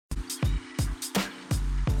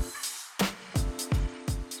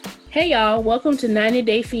Hey y'all, welcome to 90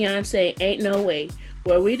 Day Fiance Ain't No Way,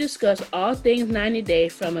 where we discuss all things 90 Day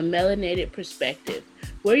from a melanated perspective.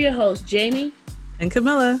 We're your hosts, Jamie and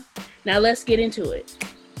Camilla. Now let's get into it.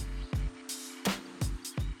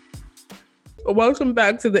 Welcome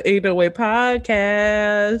back to the 808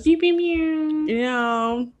 podcast. Pew, pew,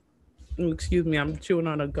 pew. Excuse me, I'm chewing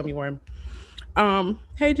on a gummy worm.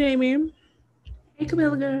 Hey Jamie. Hey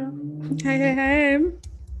Camilla girl. Hey.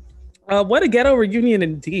 What a ghetto reunion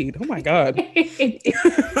indeed. Oh my god.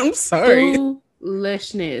 I'm sorry.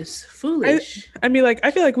 Foolishness. Foolish. I mean, like,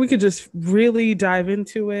 I feel like we could just really dive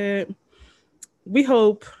into it. We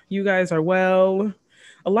hope you guys are well.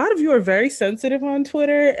 A lot of you are very sensitive on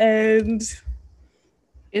Twitter, and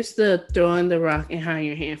it's the throwing the rock and hiding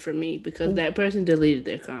your hand for me because that person deleted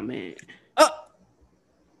their comment.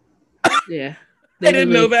 Yeah. I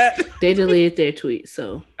didn't know that. They deleted their tweet,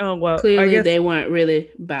 so clearly they weren't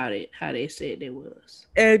really about it how they said they was.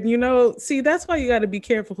 And see, that's why you got to be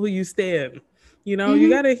careful who you stand. You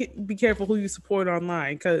got to be careful who you support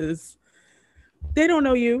online because they don't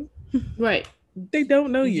know you. Right. They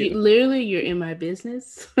don't know you. Literally, you're in my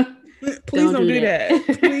business. Please don't do that.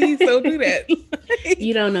 Please don't do that.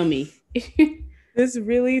 You don't know me. This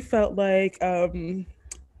really felt like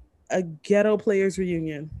a ghetto players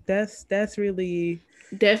reunion. That's really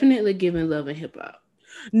definitely giving Love and Hip Hop.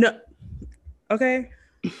 No, okay.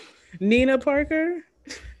 Nina Parker,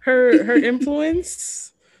 her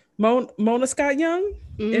influence, Mona Scott Young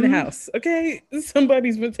in the house. Okay,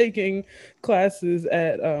 somebody's been taking classes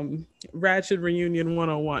at Ratchet Reunion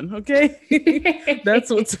 101. Okay, that's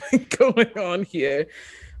what's been going on here.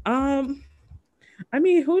 I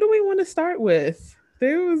mean, who do we want to start with?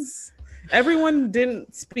 Everyone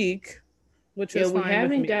didn't speak, which is fine. We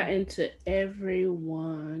haven't gotten to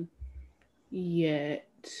everyone yet.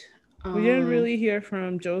 We didn't really hear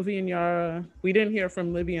from Jovi and Yara. We didn't hear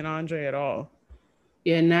from Libby and Andre at all.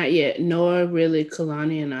 Yeah, not yet. Nor really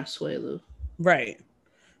Kalani and Asuelu. Right.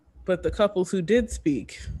 But the couples who did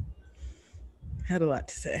speak had a lot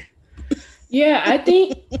to say. Yeah, I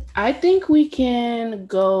think we can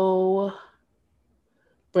go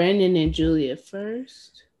Brandon and Julia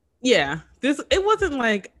first. Yeah, it wasn't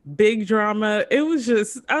like big drama. It was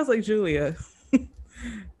just, I was like, Julia,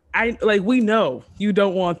 we know you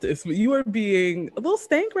don't want this, but you are being a little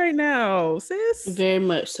stank right now, sis. Very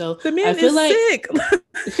much so. The man is sick.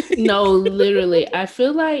 No, literally. I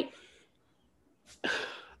feel like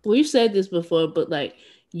we've said this before, but like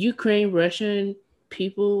Ukraine, Russian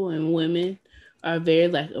people and women are very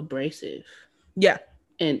like abrasive. Yeah.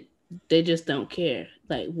 And they just don't care.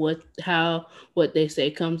 Like what they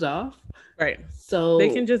say comes off. Right. So they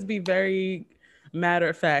can just be very matter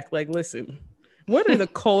of fact. Like, listen, what are the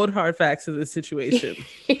cold hard facts of this situation?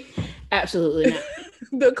 Absolutely not.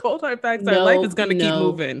 The cold hard facts are life is gonna keep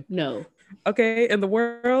moving. No. Okay, and the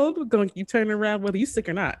world gonna keep turning around whether you sick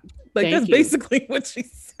or not. Like that's basically what she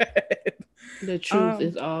said. The truth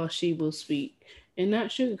is all she will speak. And not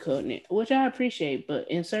sugarcoating it, which I appreciate, but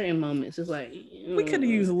in certain moments, it's like we could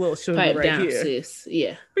have used a little sugar pipe right down, here. Sis.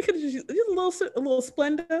 Yeah, we could have used a little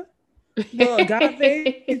Splenda, a little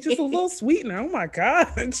agave, just a little sweetener. Oh my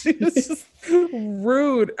god, she was just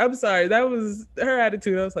rude. I'm sorry, that was her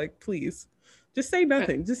attitude. I was like, please, just say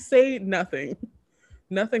nothing. Just say nothing.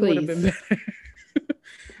 Nothing would have been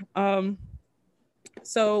better.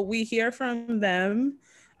 So we hear from them.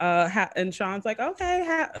 And Sean's like,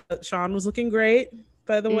 okay, Sean was looking great,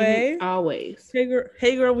 by the way. Always.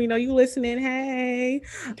 Hey girl, we know you listening. Hey.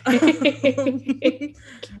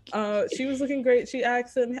 She was looking great. She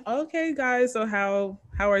asked him, okay, guys, so how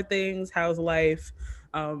are things? How's life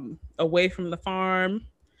away from the farm?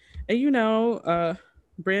 And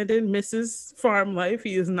Brandon misses farm life.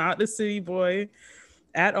 He is not a city boy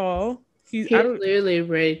at all. He's clearly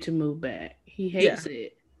ready to move back. He hates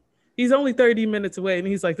it. He's only 30 minutes away and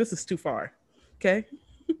he's like, this is too far. Okay.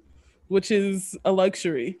 Which is a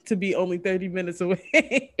luxury to be only 30 minutes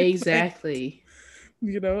away. Exactly.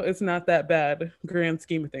 Like, it's not that bad, grand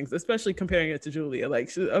scheme of things, especially comparing it to Julia.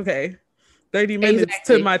 Like, okay, 30 minutes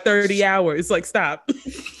to my 30 hours. Like, stop.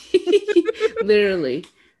 Literally.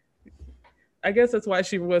 I guess that's why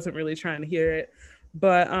she wasn't really trying to hear it.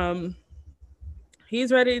 But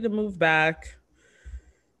he's ready to move back.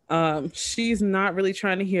 She's not really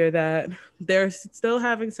trying to hear that. They're still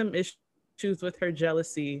having some issues with her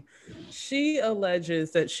jealousy. She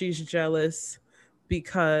alleges that she's jealous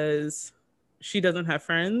because she doesn't have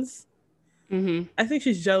friends. Mm-hmm. I think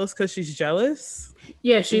she's jealous because she's jealous.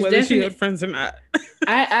 Yeah, she's whether she has friends or not.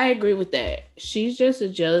 I agree with that. She's just a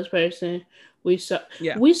jealous person. We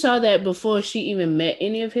saw that before she even met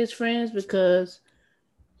any of his friends because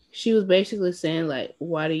She was basically saying like,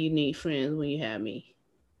 "Why do you need friends when you have me?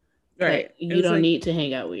 Right. Like, you It's don't like need to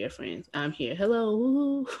hang out with your friends. I'm here. Hello,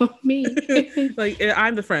 woo-hoo, me." like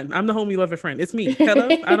I'm the friend. I'm the homie lover friend. It's me. Hello.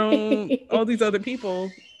 I don't all these other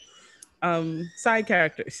people side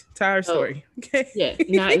characters to our Oh, story. Okay. yeah,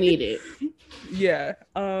 not needed. Yeah.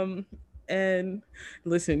 And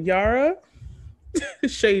listen, Yara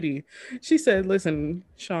shady. She said, "Listen,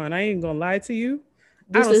 Sean, I ain't gonna lie to you.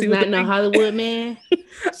 I This don't is see what not the no big Hollywood man,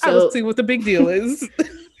 I don't so see what the big deal is."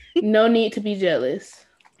 no need to be jealous.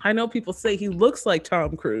 I know people say he looks like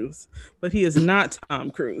Tom Cruise, but he is not Tom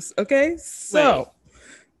Cruise. Okay, Right. so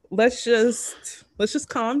let's just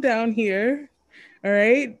calm down here. All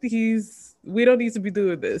right, he's we don't need to be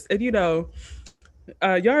doing this, and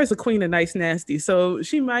Yara's a queen of nice nasty, so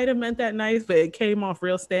she might have meant that nice, but it came off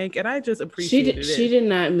real stank, and I just appreciated She it. did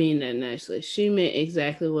not mean that nicely. She meant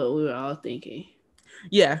exactly what we were all thinking.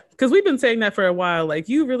 Yeah, because we've been saying that for a while. Like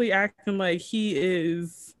you really acting like he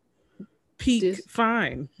is peak This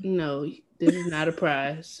fine. no, this is not a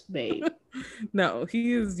prize, babe. No,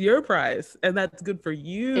 he is your prize, and that's good for And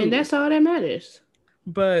you. that's all that matters.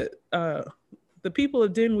 But the people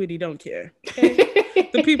of Dinwiddie don't care. Okay,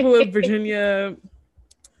 the people of Virginia,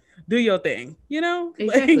 do your thing. Like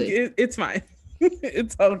Exactly. it's fine.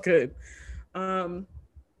 It's all good. Um,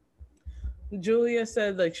 Julia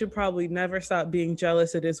said like she'll probably never stop being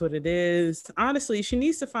jealous. It is what it is. Honestly, she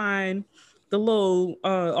needs to find the little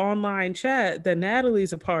online chat that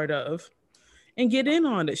Natalie's a part of and get in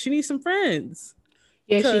on it. She needs some friends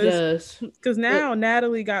Yeah, she because does. But now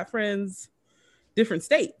Natalie got friends different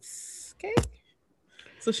states. Okay,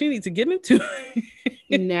 so she needs to get into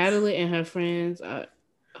it. Natalie and her friends are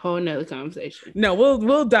a whole nother conversation. No,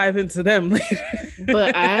 we'll dive into them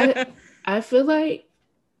But later. I feel like,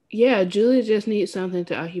 yeah, Julia just needs something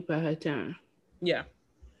to occupy her time. Yeah,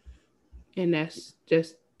 And that's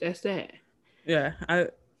that. yeah.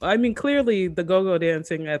 I mean, clearly the go-go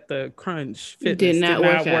dancing at the Crunch Did Fitness did not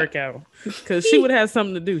work not out. work out because she would have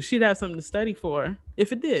something to do. She'd have something to study for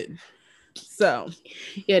if it did. So,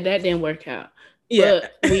 Yeah, that didn't work out. yeah.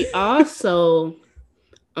 But we also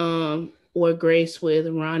were graced with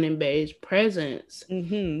Ron and Betty's presence.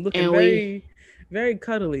 Looking And we very, very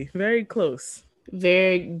cuddly, very close.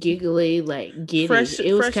 very giggly, like giddy. It was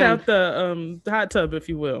Fresh kind out the hot tub, if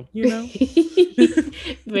you will. of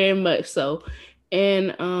very much so.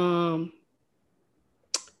 And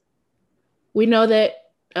we know that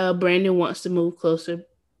Brandon wants to move closer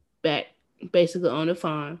back, basically on the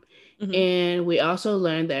farm. Mhm. And we also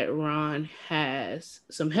learned that Ron has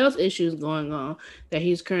some health issues going on that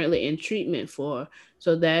he's currently in treatment for.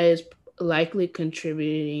 So that is likely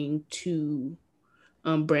contributing to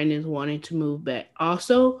Brandon's wanting to move back.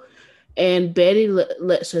 Also, and Betty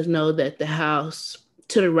lets us know that the house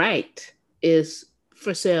to the right is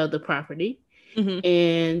for sale, the property, Mhm.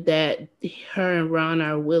 and that her and Ron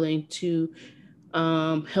are willing to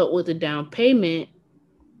help with the down payment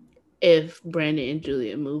if Brandon and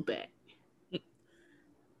Julia move back.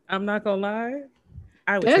 I'm not gonna lie,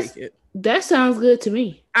 I would That's take it. that sounds good to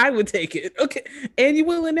me. I would take it. Okay, and you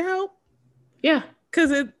willing to help? Yeah.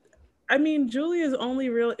 Because I mean, Julia's only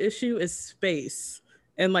real issue is space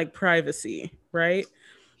and like privacy, right?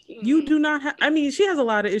 You do not have, I mean, she has a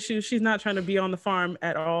lot of issues. She's not trying to be on the farm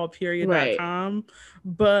at all, Right. period.com.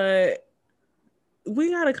 But we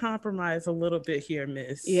got to compromise a little bit here, Yeah,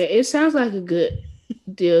 miss. it sounds like a good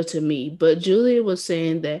deal to me. But Julia was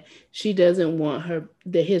saying that she doesn't want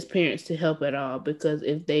his parents to help at all because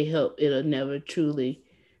if they help, it'll never truly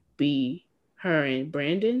be her and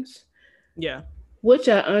Brandon's. Yeah. Which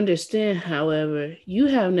I understand, however, you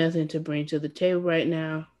have nothing to bring to the table right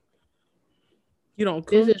now. You don't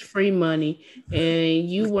This cook. is free money, and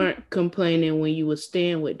you weren't complaining when you were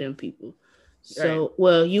staying with them people. Right. So,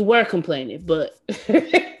 well, you were complaining, but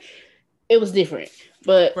it was different.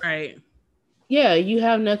 But Right. yeah, you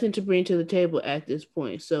have nothing to bring to the table at this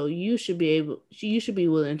point. So you should be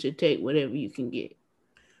willing to take whatever you can get.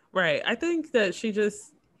 Right. I think that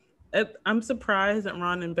I'm surprised that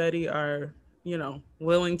Ron and Betty are,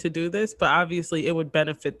 willing to do this, but obviously it would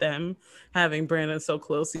benefit them having Brandon so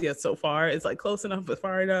close yet so far. It's like close enough but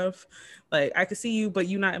far enough. Like I can see you, but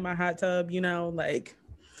you not in my hot tub, like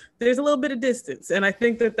there's a little bit of distance. And I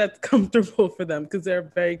think that that's comfortable for them because they're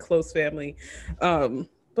a very close family.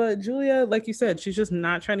 But Julia, like you said, she's just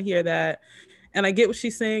not trying to hear that. And I get what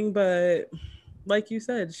she's saying, but like you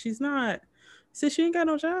said, she ain't got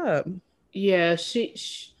no job. Yeah,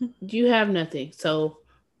 you have nothing. So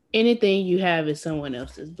anything you have is someone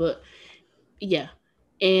else's. But yeah.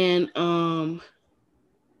 And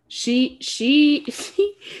she she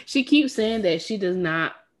keeps saying that she does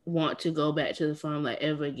not want to go back to the farm like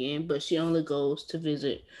ever again, but she only goes to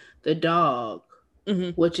visit the dog, Mm-hmm.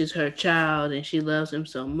 which is her child, and she loves him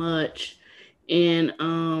so much. And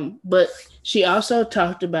but she also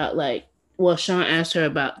talked about like, well, Sean asked her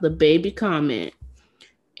about the baby comment,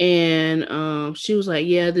 and she was like,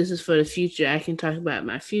 yeah, this is for the future. I can talk about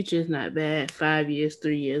my future. It's not bad. 5 years,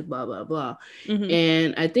 3 years, blah blah blah. Mm-hmm.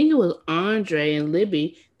 And I think it was Andre and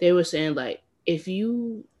Libby. They were saying like, if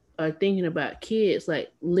you are thinking about kids,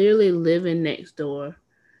 like literally living next door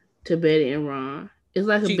to Betty and Ron, it's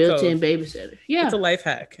like a Cheat code. built-in babysitter. It's Yeah. a life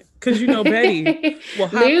hack because you know Betty will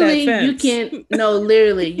hop that Literally, you fence. can no,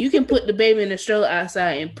 literally, you can put the baby in the stroller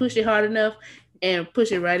outside and push it hard enough and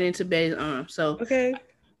push it right into Betty's arm. So Okay.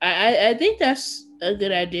 I think that's a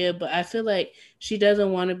good idea, but I feel like she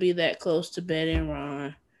doesn't want to be that close to Betty and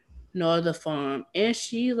Ron nor the farm, and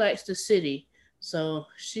she likes the city, so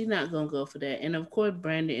she's not gonna go for that. And of course,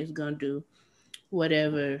 Brandon is gonna do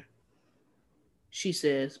whatever she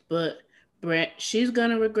says, but she's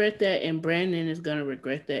gonna regret that, and Brandon is gonna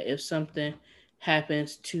regret that if something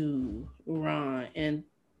happens to Ron and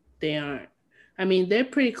they aren't. I mean, they're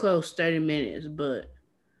pretty close, 30 minutes, but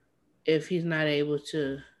if he's not able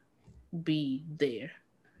to be there.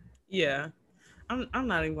 Yeah. I'm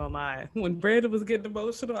not even gonna lie. When Brandon was getting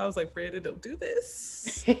emotional, I was like, Brandon, don't do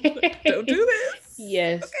this. Don't do this.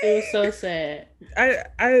 Yes, it was Okay. so sad.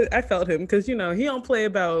 I felt him because you know he don't play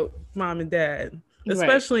about mom and dad, Right.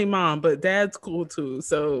 especially mom, but dad's cool too.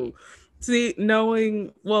 So see,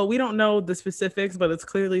 knowing well, we don't know the specifics, but it's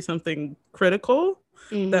clearly something critical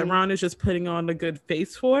that Hmm. Ron is just putting on a good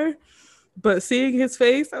face for. But seeing his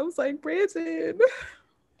face, I was like, Brandon,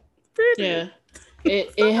 Brandon, Yeah.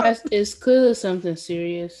 It stop. has it's clearly something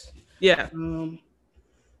serious. Yeah, Um,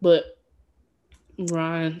 but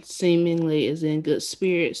Ron seemingly is in good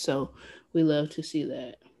spirits, so we love to see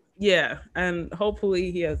that. yeah, and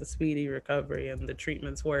hopefully he has a speedy recovery and the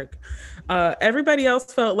treatments work. Everybody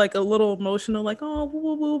else felt like a little emotional, like, oh, woo,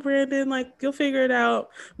 woo, woo, Brandon, like you'll figure it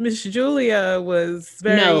out. Miss Julia was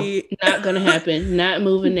No, very not gonna happen. Not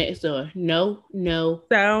moving next door. No, no,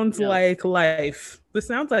 sounds no. like life. This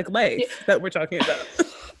sounds like Yeah. life that we're talking about.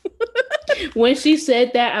 When she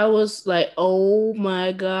said that, I was like, "Oh my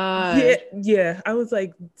Yeah, god!" yeah. I was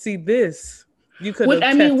like, see this, you could Which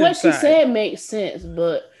have I mean, kept what she inside. said makes sense,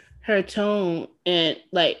 but her tone and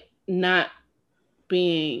like not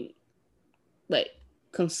being like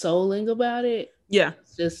consoling about it, Yeah,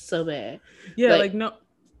 it's just so bad. yeah. Like Like no,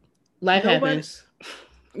 life nobody. happens.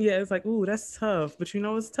 Yeah, it's like, ooh, that's tough. But you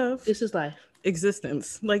know what's tough? This is life.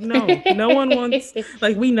 Existence. Like, no one wants,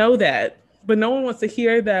 like, we know that, but no one wants to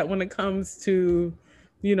hear that when it comes to,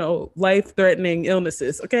 you know, life threatening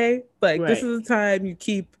illnesses. Okay. Like, this Right. is the time you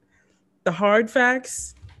keep the hard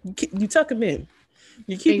facts, you tuck them in,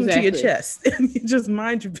 you keep them to your Exactly. chest, and you just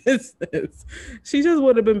mind your business. She just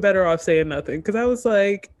would have been better off saying nothing because I was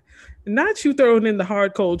like, not you throwing in the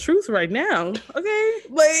hard cold truth right now. Okay.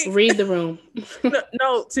 Like, Read the room. no,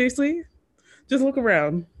 no, seriously, just look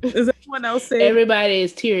around. Is anyone else saying Everybody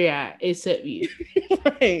is teary eyed except you.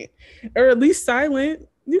 right? Or at least silent.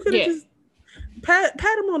 You could have Yeah. just pat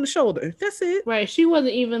him on the shoulder. That's it. Right. She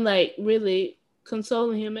wasn't even like really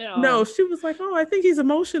consoling him at No, all. she was like, "Oh, I think he's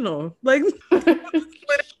emotional." Like, split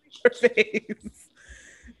her face.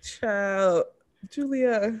 Child,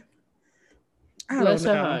 Julia. I Bless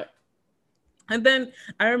don't her know. heart. And then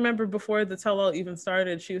I remember before the tell all even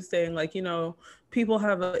started, she was saying like, you know, people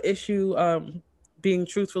have an issue being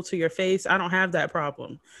truthful to your face. I don't have that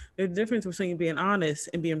problem. There's a difference between being honest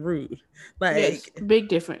and being rude. Yes. Like, Big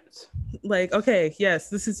difference. okay, yes,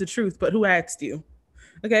 this is the truth, but who asked you?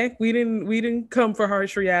 Okay, we didn't come for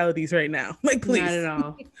harsh realities right now. Like, Not at please,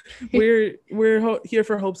 all. we're here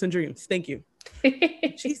for hopes and dreams. Thank you.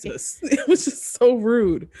 Jesus, it was just so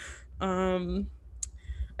rude. Um,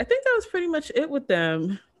 I think that was pretty much it with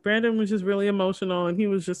them. Brandon was just really emotional, and he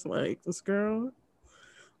was just like, "This girl,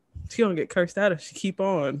 she gonna get cursed out if she keep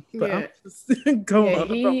on." But I'm Yeah. just Yeah, going on about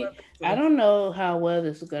my I business. don't know how well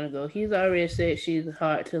this is gonna go. He's already said she's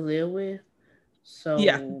hard to live with.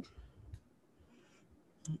 Yeah, So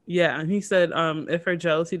yeah, and he said, if her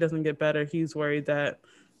jealousy doesn't get better, he's worried that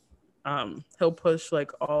she'll push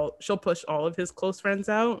all of his close friends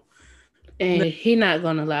out. and he not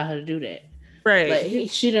gonna allow her to do that. Right. Like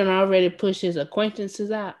she done already pushed his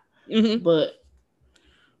acquaintances out. Mm-hmm. But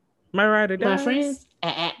My ride or my friends,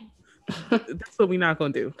 dies. That's what we're not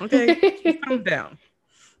gonna do. Okay, just calm down.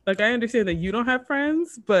 Like I understand that you don't have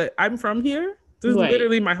friends, but I'm from here. This is right.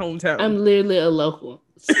 literally my hometown. I'm literally a local.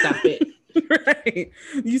 Stop it. Right.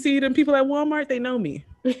 You see them people at Walmart, they know me.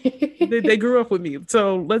 They grew up with me.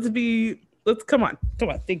 So let's come on. Come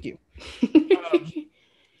on. Thank you.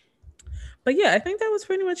 But yeah, I think that was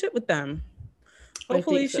pretty much it with them. I think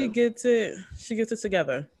Hopefully she so. gets it. She gets it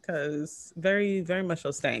together because very, very much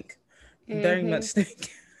so stank. Very much Hmm. stank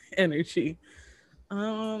energy.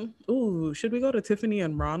 Ooh, should we go to Tiffany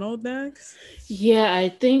and Ronald next? Yeah, I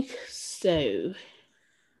think so.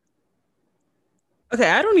 Okay,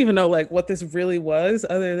 I don't even know like what this really was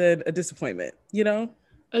other than a disappointment, you know?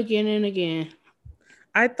 Again and again.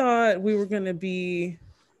 I thought we were gonna be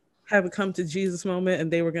have a come to Jesus moment and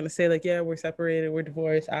they were gonna say, like, yeah, we're separated, we're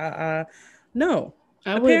divorced, No.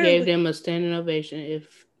 I would have gave Apparently them a standing ovation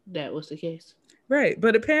if that was the case. right.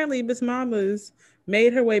 But apparently Miss Mamas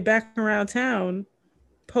made her way back around town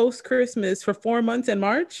post Christmas for 4 months in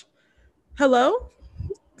March. Hello?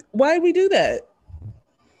 Why did we do that?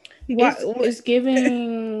 Why It's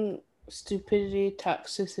giving stupidity,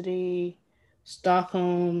 toxicity,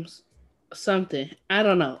 Stockholm's something. I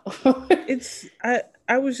don't know. it's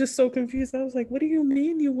I was just so confused. I was like, what do you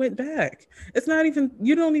mean you went back? It's not even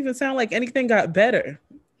you don't even sound like anything got better.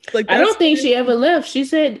 Like I that's don't think she ever left. She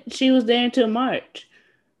said she was there until March.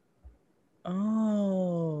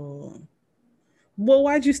 oh. Well,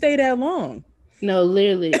 why'd you stay that long? No,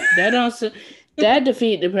 literally, that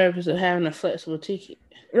defeat the purpose of having a flexible ticket.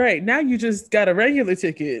 Right. Now you just got a regular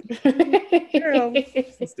ticket. Girl,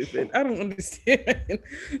 so stupid. I don't understand.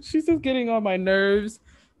 She's just getting on my nerves.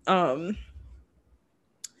 Um,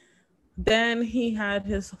 then he had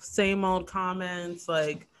his same old comments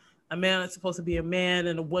like a man is supposed to be a man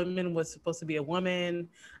and a woman was supposed to be a woman.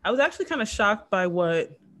 I was actually kind of shocked by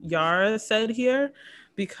what Yara said here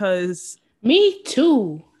because Me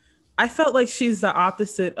too. I felt like she's the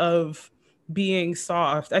opposite of being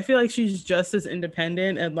soft. I feel like she's just as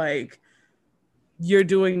independent and like you're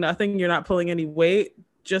doing nothing, you're not pulling any weight,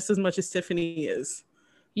 just as much as Tiffany is.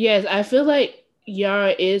 Yes, I feel like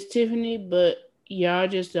Yara is Tiffany, but Yara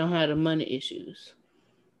just don't have the money issues.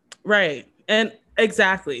 Right. And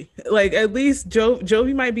exactly. Like at least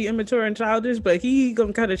Jovi might be immature and childish, but he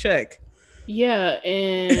gonna cut a check. Yeah,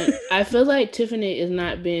 and I feel like Tiffany is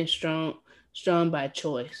not being strong by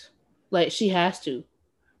choice. Like she has to.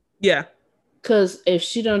 Yeah. Cause if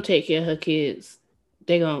she don't take care of her kids,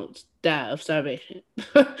 they gonna die of starvation.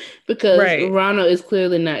 Because Right. Ronald is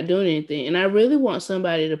clearly not doing anything. And I really want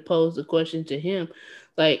somebody to pose the question to him.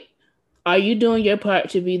 Like, are you doing your part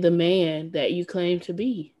to be the man that you claim to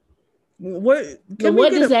be? What But can we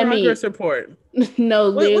what get does a that mean? progress report?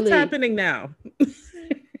 No, What's literally. happening now? Yeah.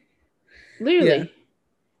 Literally.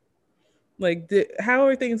 Like how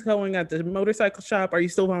are things going at the motorcycle shop? Are you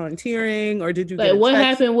still volunteering or did you get Like a what text?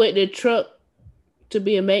 happened with the truck to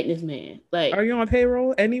be a maintenance man? Are Like, you on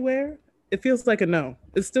payroll anywhere? It feels like a no.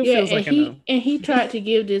 It still yeah, feels like a no. and he tried to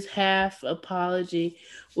give this half apology,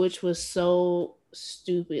 which was so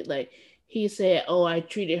stupid. Like he said, "Oh, I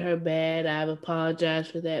treated her bad. I've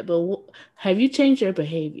apologized for that." But have you changed your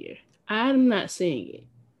behavior? I'm not seeing it.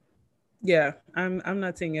 Yeah, I'm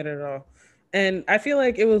not seeing it at all. And I feel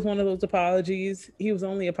like it was one of those apologies. He was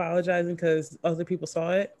only apologizing because other people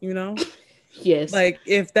saw it, you know? Yes. Like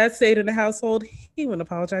if that stayed in the household, he wouldn't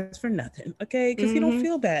apologize for nothing. Okay. Cause he don't Mm-hmm.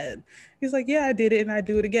 feel bad. He's like, yeah, I did it and I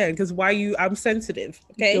do it again. Cause why you I'm sensitive.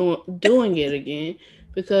 Okay. Doing it again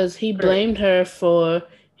because he Right. blamed her for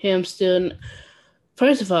him still.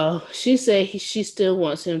 First of all, she said she still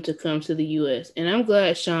wants him to come to the U.S. And I'm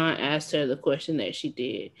glad Sean asked her the question that she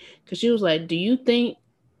did because she was like, "Do you think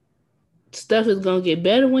stuff is gonna get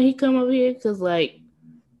better when he come over here?" Because like,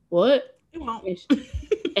 what? He won't.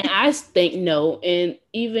 And I think no. And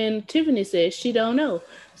even Tiffany said she don't know.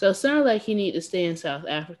 So it sounds like he need to stay in South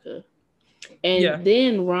Africa. Yeah. And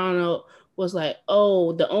then Ronald was like,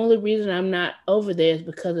 "Oh, the only reason I'm not over there is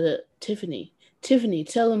because of Tiffany. Tiffany,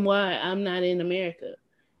 tell him why I'm not in America."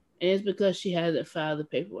 And it's because she hasn't filed the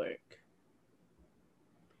paperwork.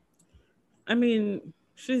 I mean,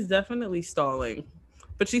 she's definitely stalling.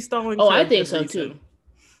 But she's stalling Oh, for I a think good so too. reason.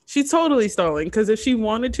 She's totally stalling because if she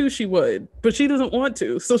wanted to, she would. But she doesn't want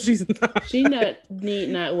to, so she's not. She not need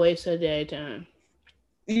not waste her day time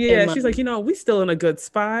and Yeah, she's like, money. we still in a good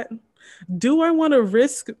spot. Do I want to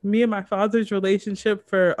risk me and my father's relationship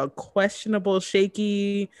for a questionable,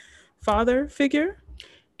 shaky father figure?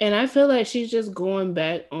 And I feel like she's just going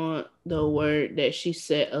back on the word that she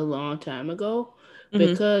said a long time ago Mm-hmm.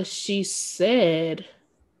 because she said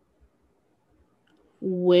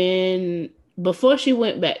when before she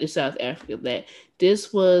went back to South Africa that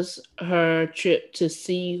this was her trip to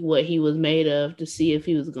see what he was made of, to see if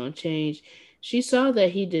he was going to change. She saw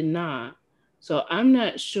that he did not. So I'm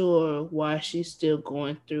not sure why she's still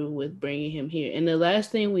going through with bringing him here. And the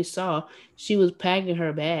last thing we saw, she was packing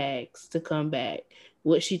her bags to come back.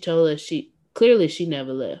 What she told us, she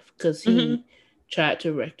never left because Mm-hmm. he tried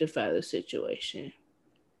to rectify the situation.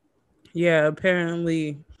 Yeah,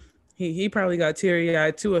 apparently he probably got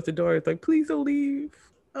teary-eyed too at the door. It's like, please don't leave.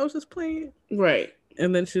 I was just playing. Right.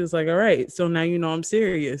 And then she was like, all right, so now you know I'm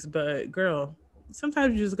serious. But girl,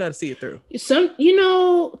 sometimes you just gotta see it through.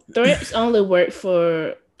 Threats only work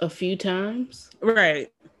for a few times.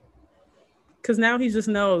 Right. Because now he just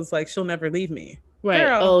knows, like, she'll never leave me. Right.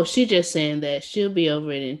 Girl. Oh, she just saying that. She'll be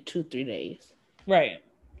over it in 2-3 days. Right.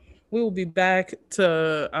 We will be back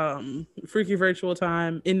to freaky virtual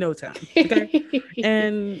time in no time. Okay.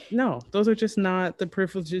 And no, those are just not the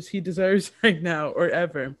privileges he deserves right now or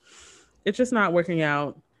ever. It's just not working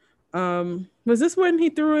out. Was this when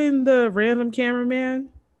he threw in the random cameraman?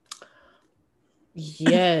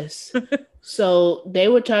 Yes. So they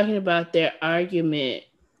were talking about their argument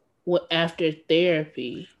after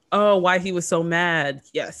therapy. Oh, why he was so mad.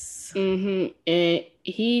 Yes. Mm-hmm. And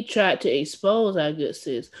he tried to expose our good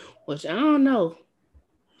sis, which I don't know.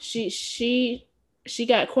 She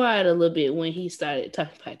got quiet a little bit when he started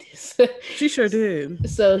talking about this. She sure did.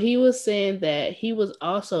 So he was saying that he was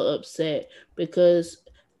also upset because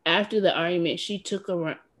after the argument, she took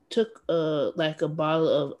like a bottle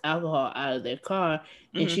of alcohol out of their car,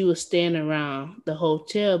 and she was standing around the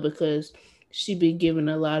hotel because she been giving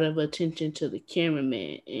a lot of attention to the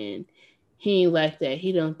cameraman, and he ain't like that.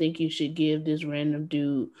 He don't think you should give this random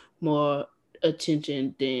dude more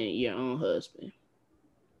attention than your own husband.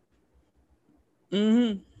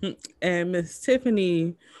 Mm-hmm. And Miss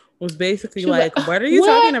Tiffany was basically like, what are you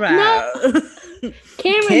talking about? No.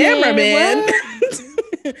 Cameraman.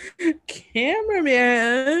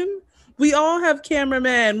 Cameraman. We all have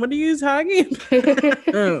cameraman. What are you talking about?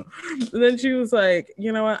 And then she was like,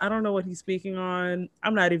 you know what? I don't know what he's speaking on.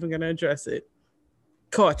 I'm not even going to address it.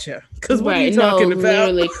 Caught you. Because what are you talking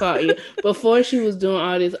about? Literally caught you. Before she was doing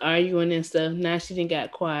all this arguing and stuff, now she didn't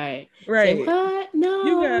got quiet. Right. Say, what? No.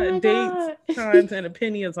 You got dates, times, and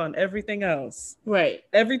opinions on everything else. Right.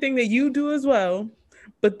 Everything that you do as well.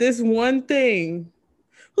 But this one thing,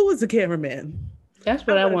 who was the cameraman? That's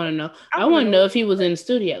what I want to know. I want to know if he was in the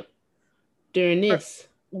studio during this.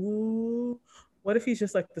 Ooh, what if he's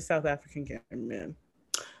just like the South African cameraman?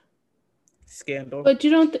 Scandal. But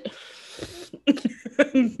you don't...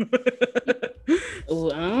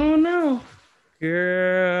 Ooh, I don't know.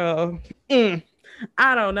 Girl.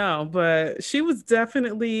 I don't know, but she was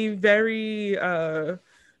definitely very...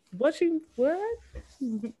 What?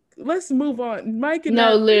 Let's move on. Mike and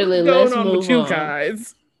literally, let's move with you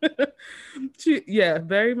guys.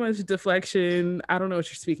 Very much deflection. I don't know what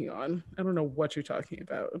you're speaking on. I don't know what you're talking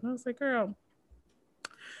about. And I was like, girl,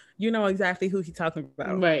 you know exactly who he's talking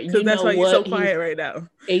about. Right. Because that's why you're so quiet right now.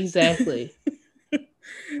 Exactly.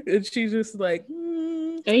 And she's just like,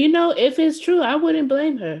 And if it's true, I wouldn't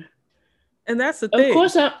blame her. And that's the thing. Of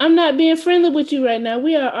course, I'm not being friendly with you right now.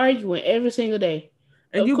 We are arguing every single day.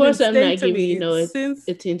 And of course, I'm not giving you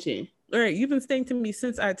attention. All right, you've been staying to me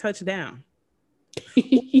since I touched down.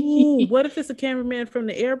 Ooh, what if it's a cameraman from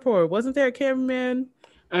the airport? Wasn't there a cameraman?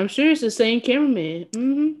 I'm sure it's the same cameraman.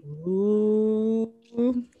 Mm-hmm. Ooh,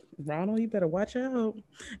 Ronald, you better watch out.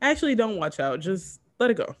 Actually, don't watch out. Just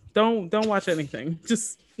let it go. Don't watch anything.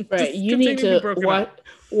 Just you need to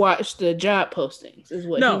watch the job postings. Is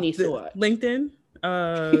what he needs to watch. LinkedIn.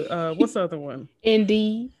 What's the other one?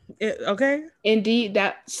 Indeed. Okay. Indeed.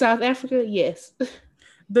 That South Africa. Yes.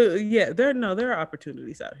 There are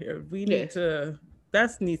opportunities out here. We need to. That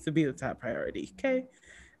needs to be the top priority. Okay.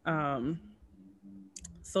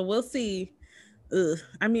 So we'll see.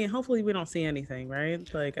 I mean, hopefully we don't see anything, right?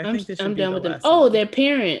 Like I think this should be done with them. Oh, their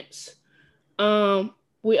parents.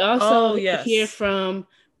 We also hear from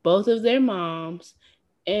both of their moms,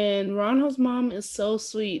 and Ronald's mom is so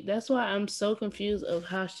sweet. That's why I'm so confused of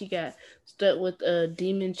how she got stuck with a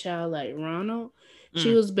demon child like Ronald.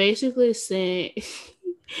 She was basically saying,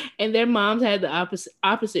 and their moms had the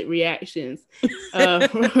opposite reactions.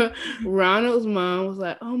 Ronald's mom was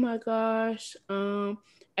like, "Oh my gosh,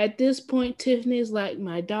 at this point, Tiffany is like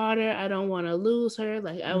my daughter. I don't want to lose her.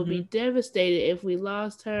 Like I would be devastated if we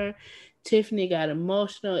lost her." Tiffany got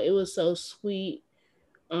emotional. It was so sweet.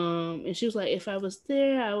 And she was like, "If I was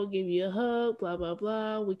there, I would give you a hug, blah, blah,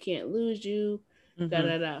 blah. We can't lose you. Da,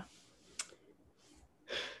 da, da."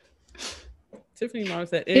 Tiffany's mom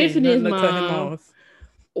said, Tiffany's mom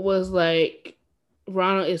was like,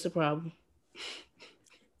 "Ronald is a problem.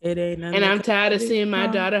 It ain't nothing. And I'm tired of seeing my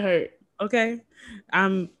daughter hurt." Okay.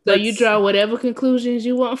 So you draw whatever conclusions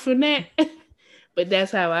you want from that. But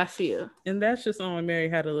that's how I feel. And that's just on Mary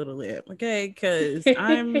Had a Little Lamb, okay? Because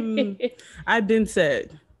I've been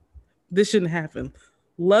said this shouldn't happen.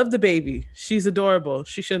 Love the baby. She's adorable.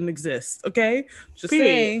 She shouldn't exist, okay? Just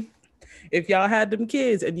saying. if y'all had them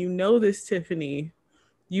kids and you know this, Tiffany,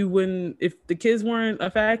 you wouldn't, if the kids weren't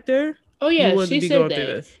a factor, Oh you yeah, wouldn't she be said going through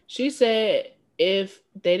that. this. She said if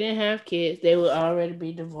they didn't have kids, they would already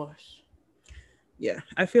be divorced. Yeah,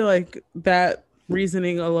 I feel like that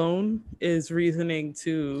reasoning alone is reasoning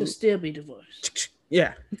To to, still be divorced. yeah,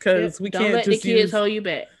 Yep. because we Don't can't let the just kids use, hold you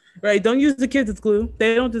back. right, don't use the kids as glue.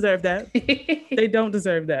 They don't deserve that. They don't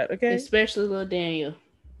deserve that, okay? Especially little Daniel.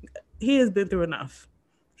 He has been through enough.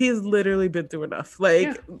 He has literally been through enough. Yeah.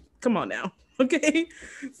 Like, come on now. Okay.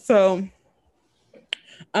 So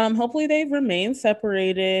hopefully they remain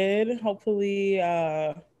separated. Hopefully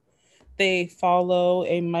they follow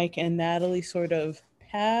a Mike and Natalie sort of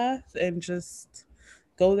path and just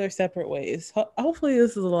go their separate ways. Hopefully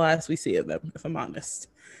this is the last we see of them, if I'm honest.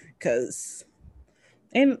 Cause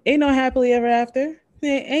ain't no happily ever after.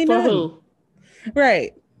 Ain't For none. who?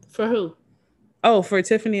 Right. For who? Oh, for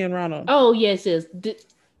Tiffany and Ronald. Oh yes, yes.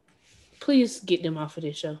 Please get them off of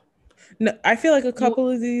this show. No, I feel like a couple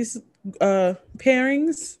of these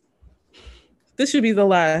pairings, this should be the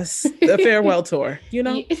last, the farewell tour, you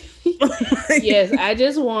know? Yes, I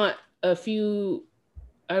just want a few,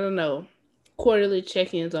 I don't know, quarterly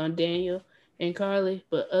check-ins on Daniel and Carly.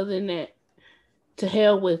 But other than that, to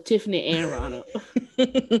hell with Tiffany and Ronald.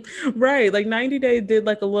 Right. Like 90 Day did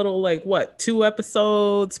like a little like what, 2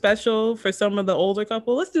 episode special for some of the older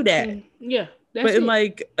couple. Let's do that. Yeah, but that's in it.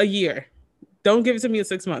 like a year. Don't give it to me in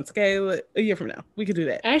 6 months, okay? A year from now. We can do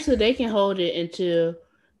that. Actually, they can hold it until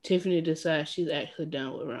Tiffany decides she's actually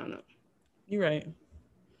done with Ronald. You're right.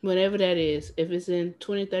 Whenever that is. If it's in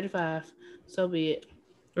 2035, so be it.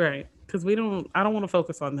 Right. Because I don't want to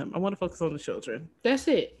focus on them. I want to focus on the children. That's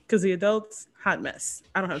it. Because the adults, hot mess.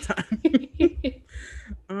 I don't have time.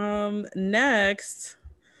 Next,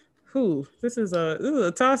 this is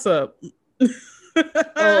a toss up.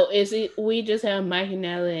 Oh, is it? We just have Mike and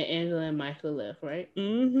Natalie and Angela and Michael left, right?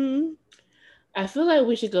 Mm-hmm. I feel like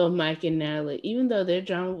we should go Mike and Natalie, even though their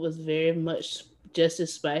drama was very much just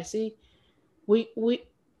as spicy. We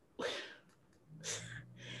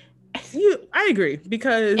I agree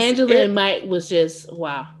because Angela and Mike was just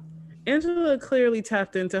wow. Angela clearly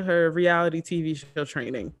tapped into her reality TV show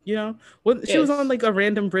training. You know, when she was on like a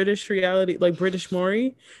random British reality, like British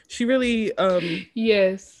Maury, she really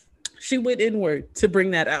yes, she went inward to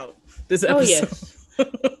bring that out this episode. Oh,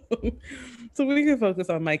 yes. So we can focus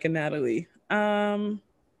on Mike and Natalie. Mike.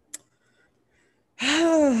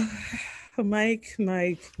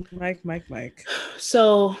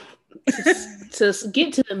 So to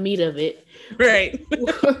get to the meat of it, right?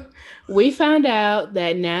 We found out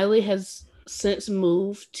that Natalie has since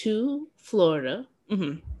moved to Florida,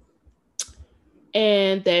 mm-hmm.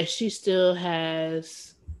 and that she still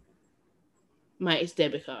has Mike's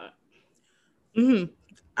debit card. Mm-hmm.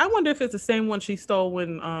 I wonder if it's the same one she stole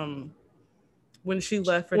when she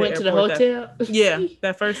left for went the to the hotel.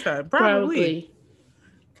 That first time, probably.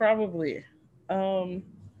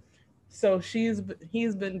 So he's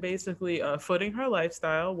been basically footing her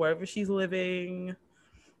lifestyle wherever she's living,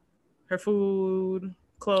 her food,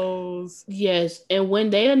 clothes. Yes, and when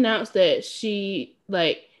they announced that she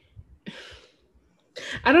like,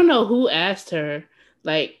 I don't know who asked her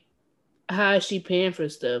like, how is she paying for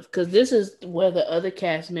stuff? Because this is where the other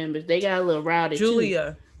cast members, they got a little rowdy.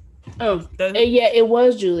 Julia. Too. Yeah, it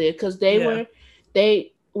was Julia because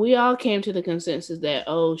we all came to the consensus that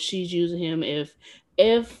she's using him if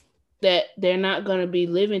that they're not gonna be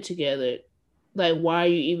living together. Like, why are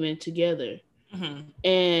you even together? Mm-hmm.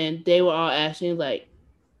 And they were all asking, like,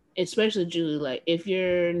 especially Julie, like, if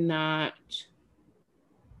you're not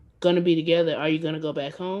gonna be together, are you gonna go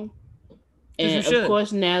back home? And of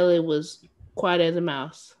course, Natalie was quiet as a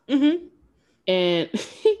mouse. Mm-hmm. And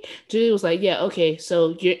Julie was like, yeah, okay,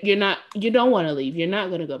 so you don't want to leave. You're not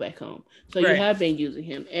going to go back home. So you have been using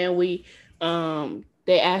him. And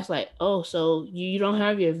they asked like, oh, so you don't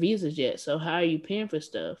have your visas yet. So how are you paying for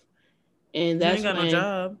stuff? And that's you ain't got no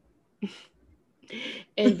job.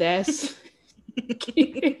 And that's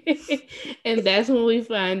and that's when we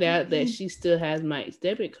find out that she still has Mike's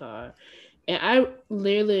debit card. And I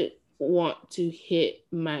literally want to hit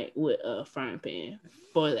Mike with a frying pan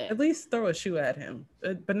for that. At least throw a shoe at him,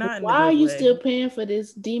 but not. Why are you still paying for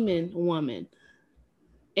this demon woman?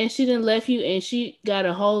 And she done left you, and she got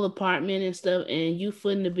a whole apartment and stuff, and you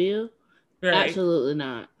footing the bill? Right. Absolutely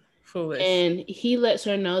not. Foolish. And he lets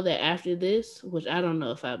her know that after this, which I don't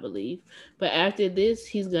know if I believe, but after this,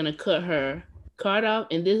 he's gonna cut her card off,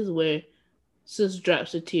 and this is where Sis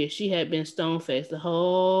drops a tear. She had been stone-faced the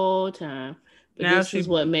whole time. But now this is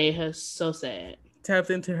what made her so sad. Tapped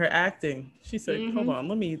into her acting. She said, hold on,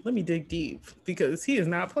 let me dig deep because he is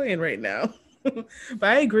not playing right now. But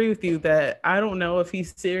I agree with you that I don't know if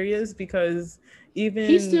he's serious because He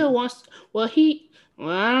even still wants. Well,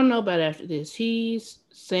 I don't know about after this. He's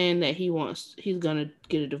saying that he's gonna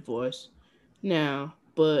get a divorce now,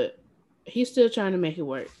 but he's still trying to make it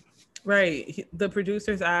work. right, the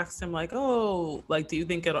producers asked him like, "Oh, like, do you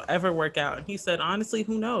think it'll ever work out?" And he said, "Honestly,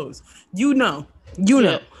 who knows? You know, you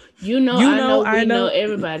Yeah, know, I know, I we know, know.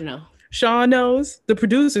 everybody know. Sean knows. The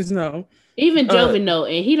producers know. Even Uh, Jovi know,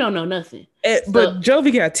 and he don't know nothing. So but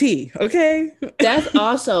Jovi got tea. Okay. that's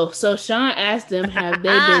also so. Sean asked them, have they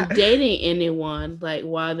been dating anyone like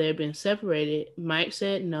while they've been separated? Mike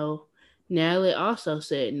said no. Natalie also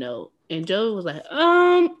said no, and Jovi was like,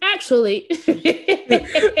 actually,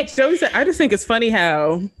 Joey said, "I just think it's funny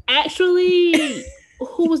how." actually,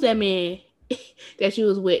 who was that man that she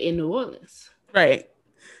was with in New Orleans? Right.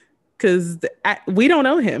 Because we don't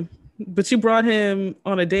know him, but you brought him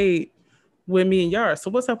on a date with me and Yara. So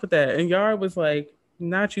what's up with that? And Yara was like,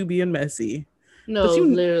 "Not you being messy, but No,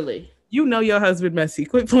 literally. you know your husband messy.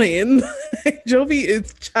 Quit playing." Jovi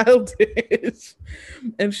is childish,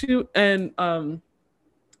 and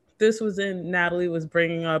this was in Natalie was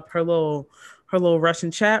bringing up her little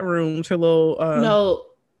Russian chat rooms, her little No,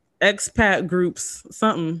 expat groups,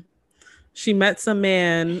 something. She met some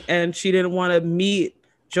man and she didn't want to meet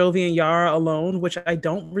Jovi and Yara alone, which I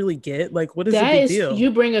don't really get. Like, what is the that big is, deal?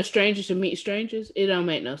 you bring a stranger to meet strangers. It don't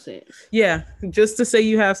make no sense. Yeah, just to say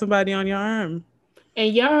you have somebody on your arm.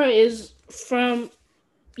 And Yara is from,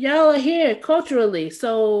 y'all are here culturally.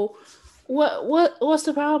 So what's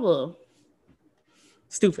the problem?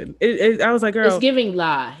 Stupid. I was like, It's girl, giving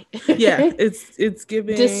lie. yeah, it's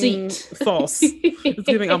giving Deceit. false. It's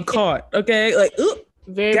giving I'm caught. Okay, like, ooh,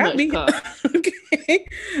 Very got much me. caught. Okay.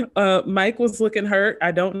 Mike was looking hurt.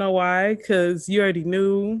 I don't know why, because you already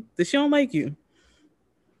knew that she don't like you.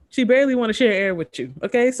 She barely want to share air with you.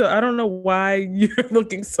 Okay, so I don't know why you're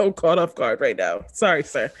looking so caught off guard right now. Sorry,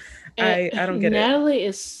 sir. And I don't get it. Natalie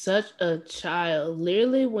is such a child.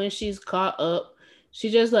 Literally, when she's caught up, she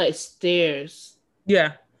just like stares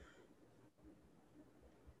Yeah,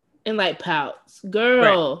 and like pouts. right,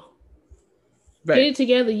 Girl, get right. it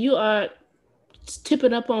together. You are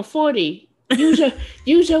tipping up on 40. Use your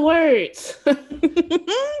use your words.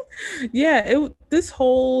 Yeah, this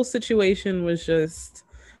whole situation was just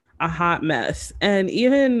a hot mess. And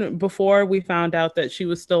even before we found out that she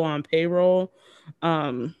was still on payroll,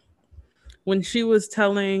 um, when she was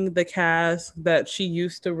telling the cast that she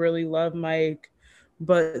used to really love Mike,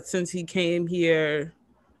 but since he came here,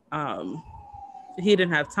 um, he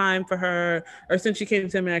didn't have time for her, or since she came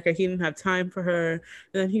to America, he didn't have time for her. And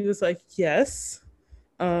then he was like, "Yes,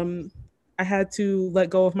 um, I had to let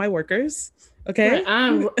go of my workers. Right. Okay,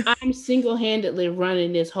 I'm single handedly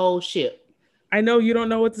running this whole ship. I know you don't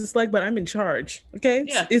know what it's like, but I'm in charge. Okay,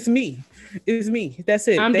 Yeah. it's me. It's me. That's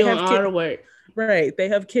it. I'm They doing have all kids, the work. right? They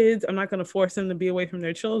have kids. I'm not going to force them to be away from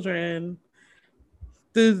their children.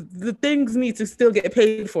 The things need to still get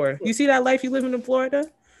paid for. You see that life you live in Florida?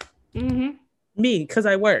 Mm-hmm. Me, because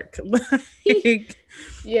I work. Like,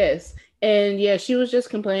 Yes. And yeah, she was just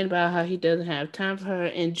complaining about how he doesn't have time for her.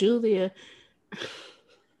 And Julia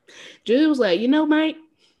was like, Mike,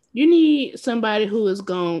 you need somebody who is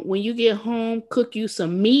going, when you get home, cook you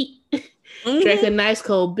some meat, drink a mm-hmm. nice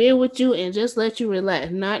cold beer with you, and just let you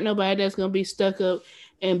relax. Not nobody that's going to be stuck up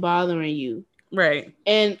and bothering you. Right.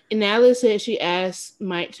 And Natalie said she asked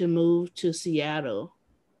Mike to move to Seattle.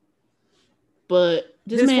 But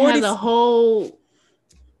this His man 40, has a whole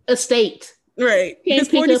estate. right. Can't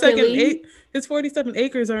pick up and leave. His 47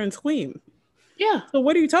 acres are in Queen. Yeah. So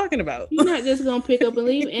what are you talking about? He's not just gonna pick up and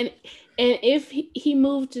leave. And if he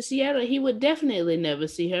moved to Seattle, he would definitely never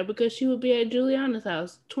see her because she would be at Juliana's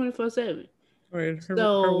house 24/7. Right.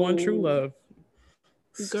 Her one true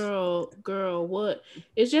So love. girl, what?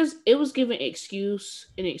 It was giving an excuse.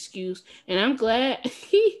 And I'm glad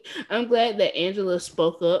that Angela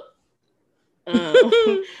spoke up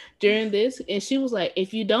during this. And she was like,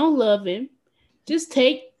 if you don't love him, just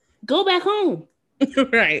go back home.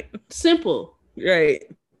 Right. Simple. Right.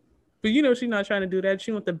 But she's not trying to do that.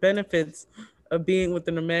 She wants the benefits of being with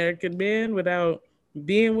an American man without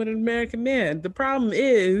being with an American man. The problem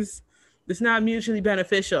is it's not mutually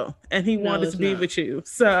beneficial, and he wanted to be with you.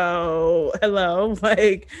 So hello,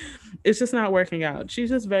 like, it's just not working out. She's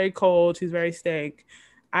just very cold. She's very stank.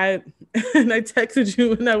 I texted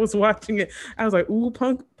you when I was watching it. I was like, "Ooh,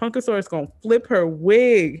 Punkasaurus gonna flip her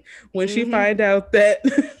wig when she find out that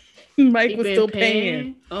Mike was still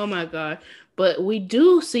paying." Oh my god! But we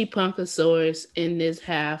do see Punkasaurus in this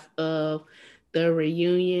half of the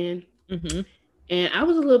reunion, mm-hmm. and I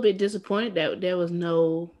was a little bit disappointed that there was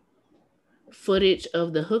no footage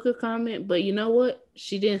of the hooker comment, but you know what?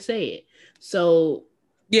 She didn't say it. So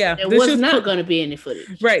yeah, there was not going to be any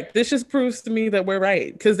footage. Right. This just proves to me that we're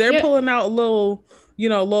right because they're pulling out a little, a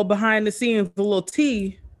little behind the scenes, a little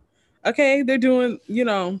tea. Okay, they're doing,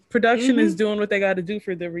 production is doing what they got to do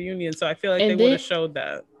for the reunion. So I feel like they would have showed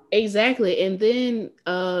that. Exactly. And then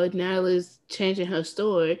Natalie's changing her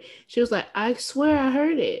story. She was like, I swear I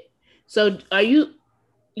heard it. So are you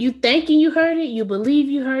thinking you heard it? You believe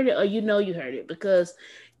you heard it, or you know you heard it? Because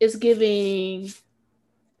it's giving.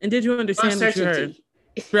 And did you understand what you heard?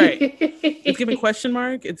 Right. It's giving question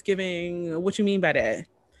mark. It's giving what you mean by that.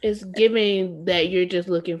 It's giving that you're just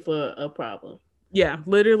looking for a problem. Yeah,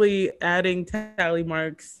 literally adding tally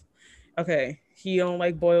marks. Okay, he don't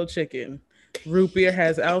like boiled chicken. Root beer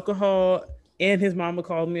has alcohol, and his mama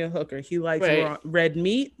called me a hooker. He likes red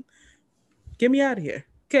meat. Get me out of here.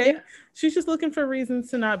 Okay, she's just looking for reasons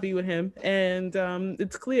to not be with him, and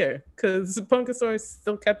it's clear because Punkasaurus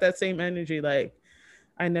still kept that same energy. Like,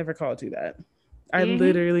 I never called you that. I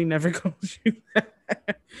literally never called you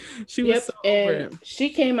that. She was so over it. She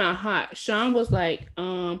came out hot. Sean was like,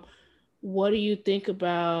 what do you think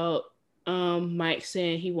about Mike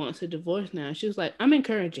saying he wants a divorce now? She was like, I'm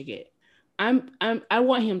encouraging it. I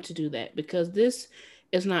want him to do that because this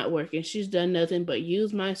is not working. She's done nothing but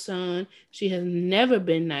use my son. She has never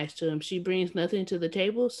been nice to him. She brings nothing to the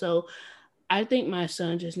table. So I think my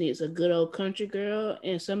son just needs a good old country girl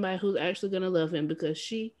and somebody who's actually going to love him because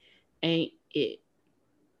she ain't it.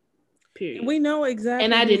 Period. We know exactly.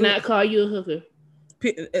 And I did not call you a hooker.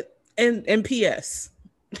 And P.S.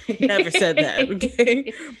 Never said that.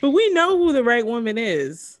 Okay. But we know who the right woman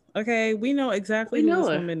is. Okay. We know exactly who this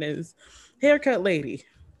woman is. Haircut lady.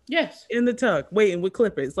 Yes. In the tuck, waiting with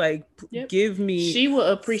clippers. Like, give me. She will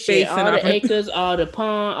appreciate all the acres, all the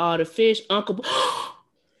pond, all the fish. Uncle.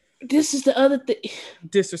 This is the other thing.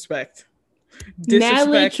 Disrespect.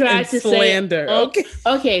 Natalie tried to slander. Say,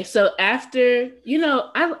 okay. So after,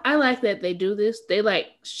 I like that they do this. They like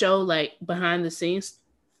show like behind the scenes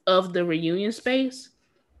of the reunion space.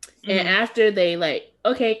 And after they like,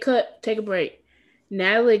 okay, cut, take a break.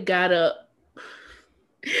 Natalie got up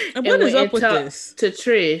and what is up with this? To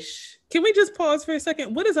Trish. Can we just pause for a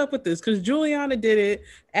second? What is up with this? Because Juliana did it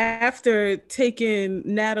after taking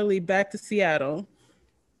Natalie back to Seattle.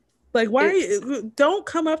 Like, why don't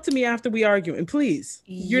come up to me after we arguing, please.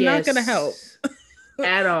 You're not going to help.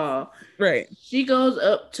 At all. Right. She goes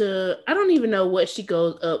up to, I don't even know what she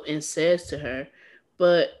goes up and says to her.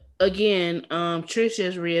 But again, Trish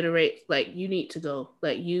just reiterates, like, you need to go.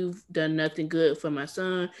 Like, you've done nothing good for my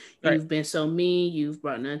son. You've been so mean. You've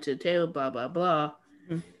brought nothing to the table, blah, blah, blah.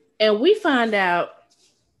 Mm-hmm. And we find out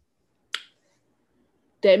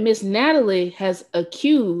that Miss Natalie has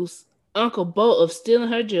accused Uncle Bo of stealing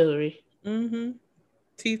her jewelry.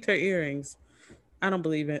 Teeth, her earrings. I don't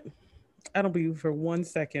believe it. I don't believe it for 1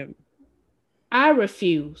 second. I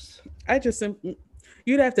refuse.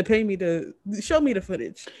 You'd have to pay me to show me the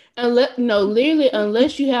footage.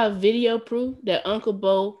 Unless you have video proof that Uncle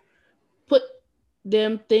Bo put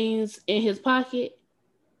them things in his pocket,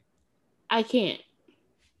 I can't.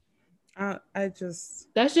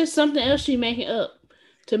 That's just something else she's making up.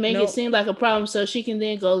 To make it seem like a problem so she can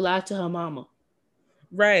then go lie to her mama.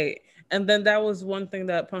 Right. And then that was one thing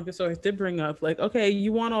that Punkasaurus did bring up. Like, okay,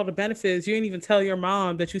 you want all the benefits. You didn't even tell your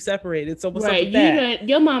mom that you separated. So what's up with that?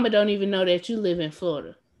 Your mama don't even know that you live in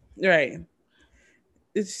Florida. Right.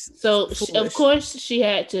 Of course, she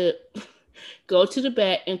had to go to the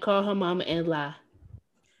back and call her mama and lie.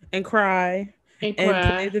 And cry. And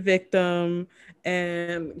play the victim.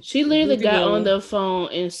 And she literally got on the phone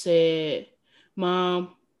and said,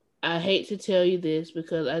 Mom, I hate to tell you this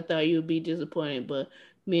because I thought you would be disappointed, but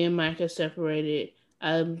me and Mike are separated.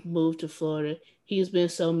 I moved to Florida. He's been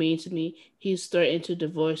so mean to me. He's threatened to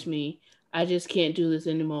divorce me. I just can't do this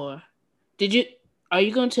anymore. Are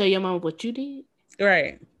you going to tell your mom what you did?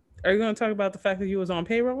 Right. Are you going to talk about the fact that you was on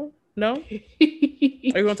payroll? No. Are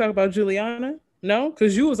you going to talk about Juliana? No,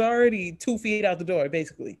 because you was already 2 feet out the door,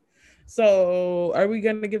 basically. So are we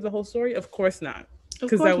going to give the whole story? Of course not.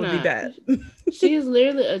 Because that would be bad. She's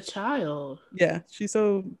literally a child. Yeah, she's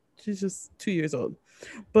just 2 years old.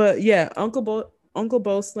 But yeah, Uncle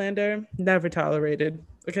Bo slander, never tolerated.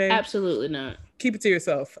 Okay? Absolutely not. Keep it to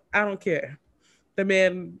yourself. I don't care. The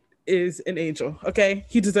man is an angel. Okay?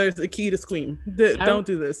 He deserves a key to scream. Don't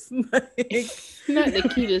do this. Not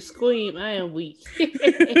the key to scream. I am weak.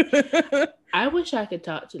 I wish I could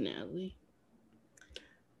talk to Natalie.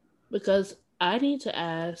 Because I need to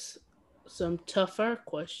ask some tougher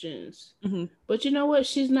questions. But you know what?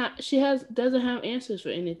 She doesn't have answers for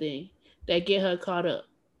anything that get her caught up.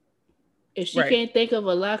 If she Right. can't think of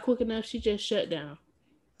a lie quick enough, she just shut down.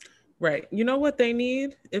 Right. You know what they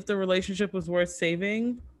need if the relationship was worth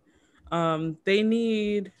saving? They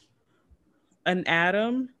need an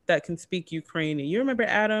Adam that can speak Ukrainian. You remember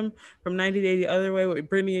Adam from 90 Day the Other Way with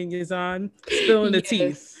Brittany and Yazan spilling the tea?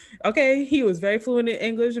 Yes. Okay, he was very fluent in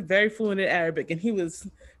English, very fluent in Arabic, and he was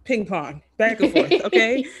ping pong back and forth.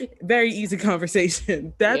 Okay, very easy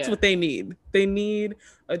conversation. That's Yeah. what they need. They need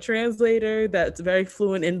a translator that's very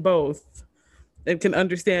fluent in both and can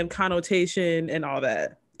understand connotation and all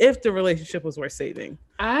that. If the relationship was worth saving.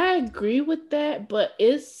 I agree with that, but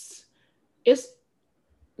it's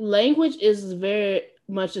language is very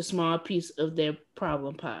much a small piece of their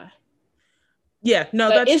problem pie. Yeah, no,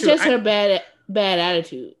 Like that's it's true. just her bad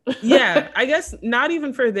attitude. Yeah, I guess not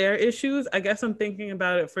even for their issues. I guess I'm thinking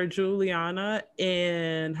about it for Juliana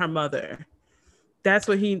and her mother. That's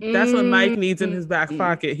what Mike needs in his back Mm-hmm.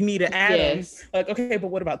 pocket. He needed Adam. Yes. Like, okay, but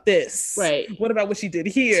what about this? Right. What about what she did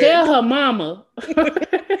here? Tell her mama.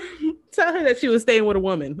 Tell her that she was staying with a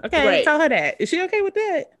woman. Okay, Right. tell her that. Is she okay with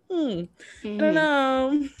that? Mm-hmm. I don't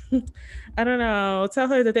know. I don't know. Tell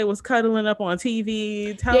her that they was cuddling up on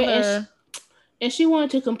TV. Tell Yeah, her. and she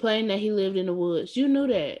wanted to complain that he lived in the woods. You knew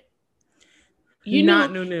that. You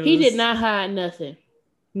Not knew new news. he did not hide nothing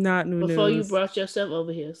Not new before news. you brought yourself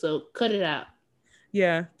over here. So cut it out.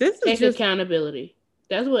 Yeah, this is Take just accountability.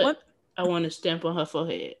 That's what I want to stamp on her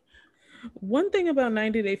forehead. one thing about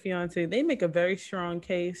 90 Day Fiance. They make a very strong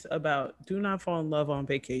case about do not fall in love on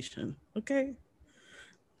vacation. Okay,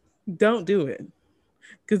 don't do it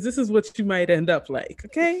because this is what you might end up like.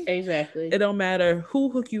 Okay, Exactly. it don't matter who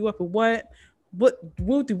hook you up with what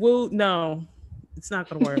woo de woo. No, it's not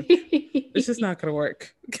gonna work. It's just not gonna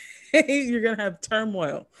work. Okay, you're gonna have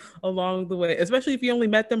turmoil along the way, especially if you only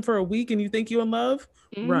met them for a week and you think you're in love.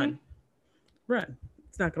 Mm-hmm. Run.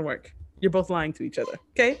 It's not gonna work. You're both lying to each other.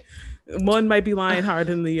 Okay, one might be lying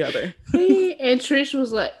harder than the other. And Trish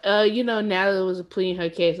was like, Natalie was pleading her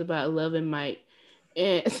case about loving Mike.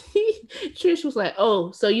 And Trish was like,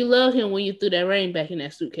 oh, so you love him when you threw that ring back in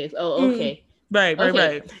that suitcase. Oh, okay.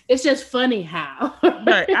 Right. It's just funny how.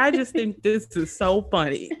 Right. I just think this is so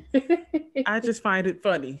funny. I just find it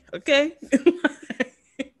funny. Okay.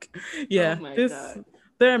 Yeah. Oh my God.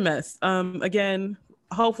 They're a mess. Again,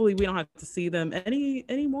 hopefully we don't have to see them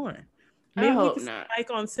anymore. Maybe I we hope can not. see Mike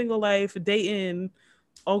on Single Life, dating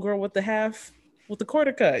old girl with the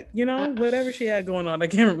quarter cut, whatever she had going on. I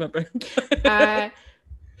can't remember.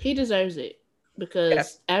 He deserves it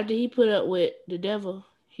because after he put up with the devil,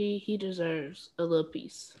 he deserves a little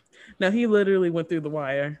piece. Now he literally went through the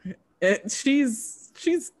wire. She's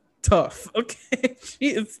tough. Okay,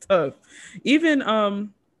 she is tough.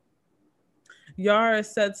 Even Yara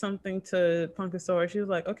said something to Punkasaur. She was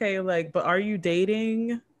like, okay, like, but are you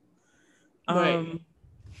dating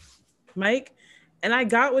Mike? And I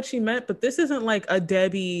got what she meant, but this isn't like a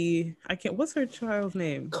Debbie. What's her child's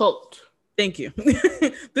name? Colt. Thank you.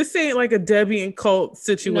 This ain't like a Debbie and Colt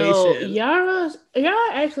situation. No, Yara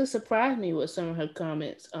actually surprised me with some of her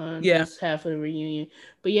comments on this half of the reunion.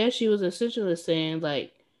 But yeah, she was essentially saying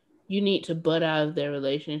like, you need to butt out of their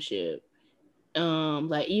relationship.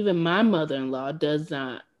 Like even my mother-in-law does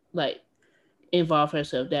not like involve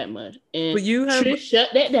herself that much. And but you have Trish shut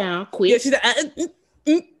that down quick.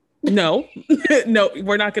 Yeah, no, no,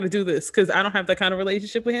 we're not going to do this because I don't have that kind of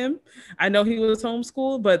relationship with him. I know he was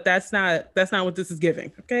homeschooled, but that's not what this is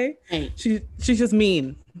giving. Okay, she's just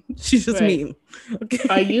mean. She's just mean. Okay,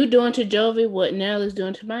 are you doing to Jovi what Nell is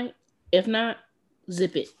doing to Mike? If not,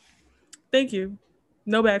 zip it. Thank you.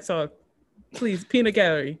 No back talk, please. Peanut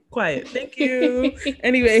gallery, quiet. Thank you.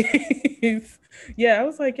 Anyways, yeah, I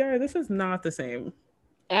was like, yeah, this is not the same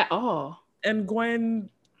at all. And Gwen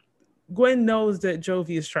knows that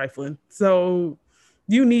Jovi is trifling, so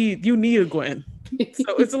you need a Gwen.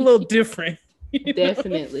 So it's a little different.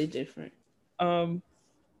 Definitely different.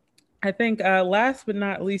 I think last but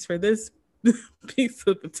not least for this piece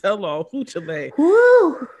of the tell-all, Hoochale.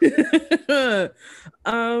 Woo!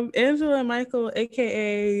 Angela and Michael,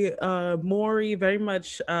 aka Maury, very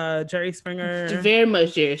much Jerry Springer. Very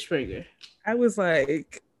much Jerry Springer. I was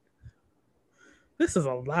like, this is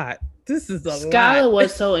a lot. Skylar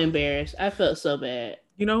was so embarrassed. I felt so bad.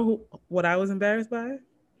 You know what I was embarrassed by?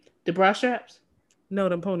 The bra straps? No,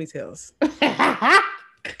 them ponytails. The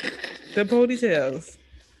ponytails.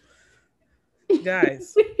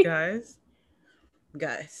 Guys.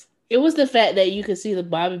 It was the fact that you could see the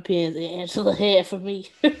bobby pins in Angela's hair for me.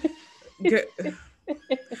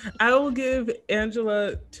 I will give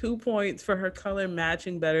Angela 2 points for her color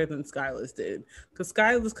matching better than Skylar's did. Because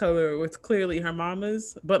Skylar's color was clearly her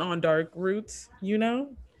mama's, but on dark roots,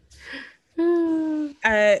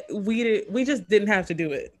 We just didn't have to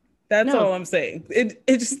do it. That's No. all I'm saying. It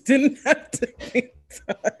just didn't have to be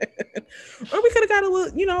done. Or we could have got a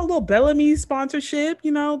little Bellamy sponsorship,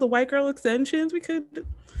 the white girl extensions. We could.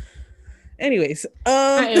 Anyways,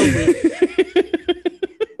 I am weak.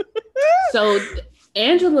 So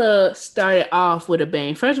Angela started off with a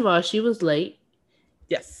bang. First of all, she was late.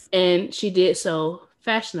 Yes. And she did so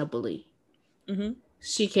fashionably. Mm-hmm.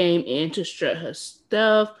 She came in to strut her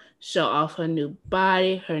stuff, show off her new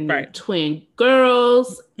body, her new twin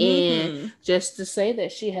girls, and just to say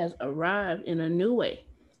that she has arrived in a new way.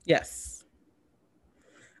 Yes.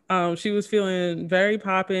 She was feeling very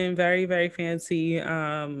poppin', very, very fancy.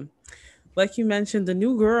 Like you mentioned, the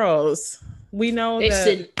new girls. We know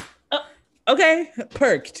that. Okay,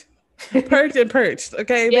 perked and perched.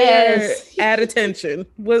 Okay, yes. They're at attention.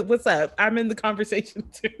 What's up? I'm in the conversation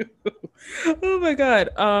too. Oh my god.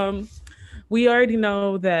 We already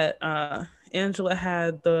know that Angela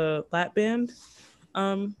had the lap band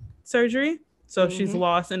surgery. So she's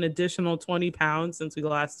lost an additional 20 pounds since we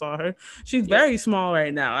last saw her. She's very small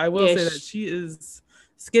right now. I will say that she is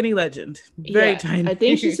skinny legend. Very tiny. I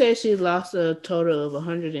think she said she lost a total of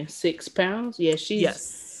 106 pounds. Yeah,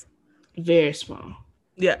 she's very small.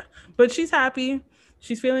 Yeah, but she's happy.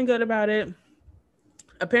 She's feeling good about it.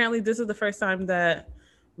 Apparently, this is the first time that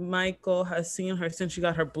Michael has seen her since she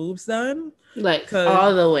got her boobs done. Like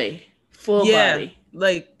all the way, full body.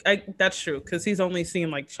 Like that's true because he's only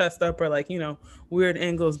seen like chest up or like weird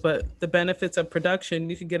angles. But the benefits of production,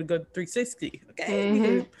 you can get a good 360. Okay, you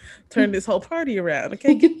can turn this whole party around.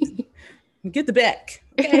 Okay, get the back.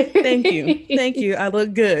 Okay, thank you. I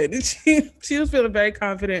look good. She was feeling very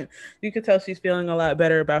confident. You could tell she's feeling a lot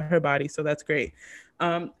better about her body, so that's great.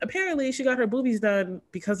 Apparently, she got her boobies done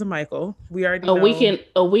because of Michael. We already know.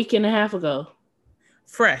 A week and a half ago.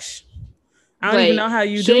 Fresh. I don't even know how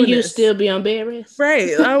you doing shouldn't you this. Still be on bed rest?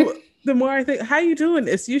 Right. The more I think, how you doing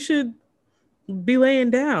this? You should be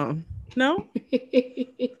laying down. No?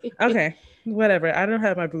 Okay. Whatever. I don't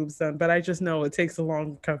have my boobs done, but I just know it takes a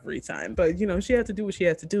long recovery time. But she had to do what she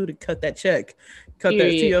had to do to cut that check, cut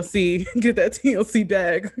that TLC, get that TLC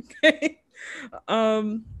bag. Okay.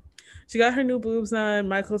 She got her new boobs done.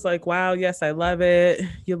 Michael's like, "Wow, yes, I love it.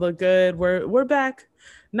 You look good. We're back,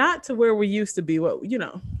 not to where we used to be. What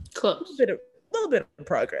close. A little bit of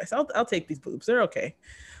progress. I'll take these boobs. They're okay."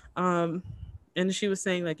 And she was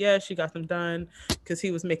saying like, yeah, she got them done because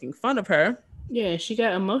he was making fun of her. Yeah, she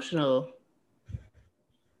got emotional.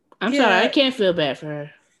 I'm sorry, I can't feel bad for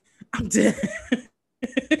her. I'm dead.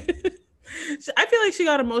 I feel like she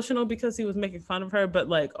got emotional because he was making fun of her, but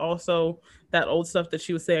like also that old stuff that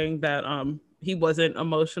she was saying that he wasn't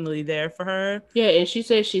emotionally there for her. Yeah, and she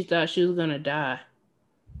said she thought she was gonna die.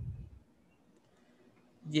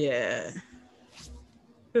 Yeah.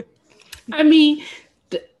 I mean,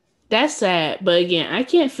 that's sad, but again, I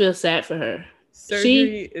can't feel sad for her.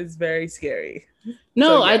 Surgery is very scary.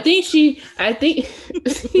 No, so, yes.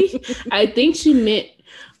 I think she meant.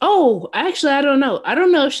 Oh, actually, I don't know. I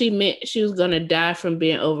don't know if she meant she was gonna die from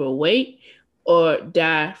being overweight or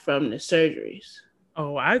die from the surgeries.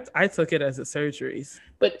 Oh, I took it as the surgeries.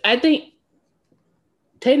 But I think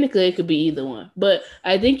technically it could be either one. But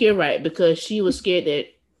I think you're right because she was scared that.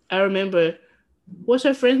 I remember, what's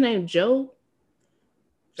her friend's name? JoJo.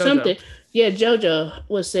 Something. Yeah, JoJo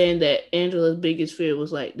was saying that Angela's biggest fear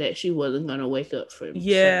was like that she wasn't gonna wake up from.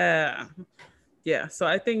 Yeah. Yeah. So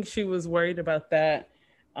I think she was worried about that.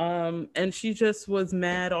 And she just was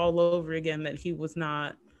mad all over again that he was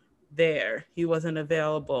not there. He wasn't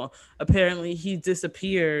available. Apparently he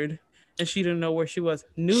disappeared and she didn't know where she was.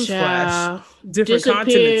 Newsflash. Different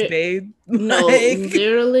continents, babe. No,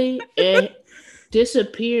 literally it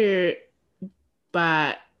disappeared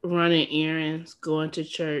by running errands, going to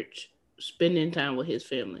church, spending time with his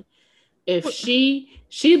family. If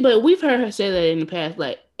but we've heard her say that in the past,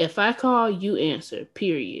 like, if I call, you answer,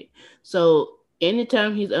 period. So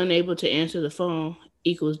anytime he's unable to answer the phone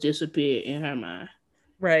equals disappear in her mind.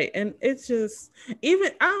 Right. And it's just,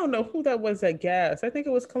 even, I don't know who that was at Gas. I think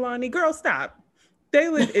it was Kalani. Girl, stop. They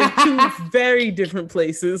live in two very different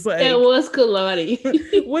places. Like, it was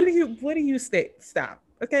Kalani. What do you say? Stop.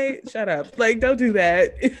 Okay, shut up. Like, don't do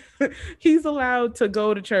that. He's allowed to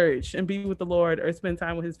go to church and be with the Lord or spend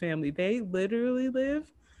time with his family. They literally live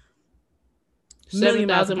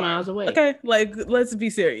 7,000 miles away. Okay, like, let's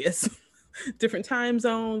be serious. Different time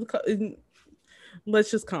zones.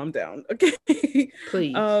 Let's just calm down. Okay.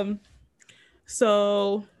 Please.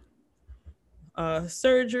 So,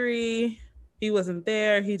 surgery. He wasn't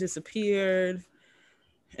there. He disappeared.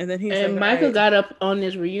 And then Michael got up on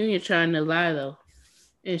this reunion trying to lie, though.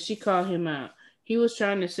 And she called him out. He was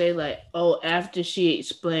trying to say like, oh, after she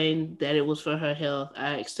explained that it was for her health,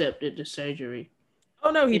 I accepted the surgery.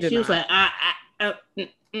 Oh no, he And did she was not. like,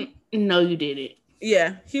 no, you didn't.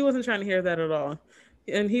 Yeah, he wasn't trying to hear that at all.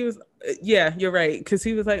 And he was, yeah, you're right. Because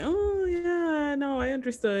he was like, oh, yeah, no, I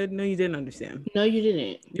understood. No, you didn't understand. No, you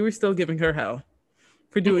didn't. You were still giving her hell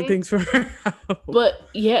for doing things for her. But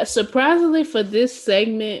yeah, surprisingly for this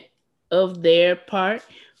segment of their part,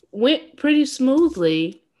 went pretty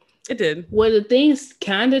smoothly. It did. Where the things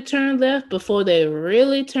kind of turned left before they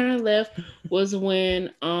really turned left was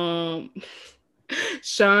when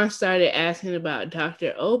Sean started asking about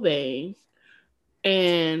Dr. Obey.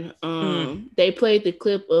 And they played the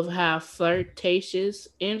clip of how flirtatious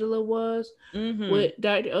Angela was with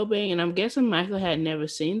Dr. Obey, and I'm guessing Michael had never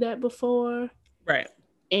seen that before. Right.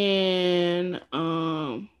 And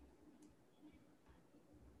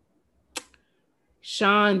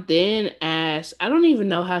Sean then asked, I don't even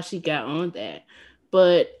know how she got on that,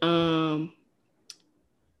 but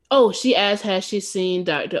she asked, has she seen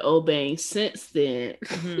Dr. Obey since then?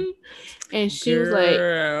 And she was like,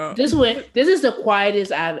 this is the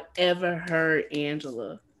quietest I've ever heard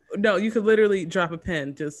Angela. No, you could literally drop a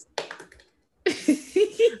pen. Just.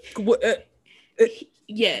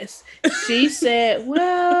 Yes. She said,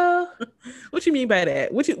 well. What you mean by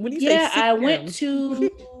that? When you say I went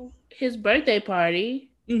to his birthday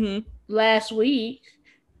party last week.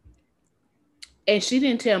 And she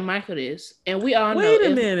didn't tell Michael this. And we all know. Wait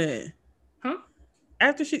a minute. Huh?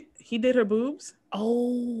 After he did her boobs?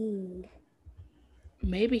 Oh.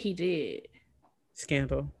 Maybe he did.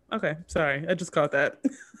 Scandal. Okay, sorry. I just caught that.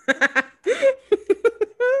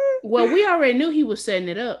 Well, we already knew he was setting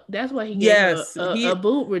it up. That's why he gave her a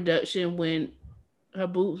boob reduction when her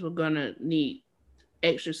boobs were gonna need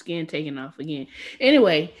extra skin taken off again.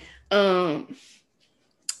 Anyway,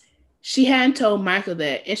 she hadn't told Michael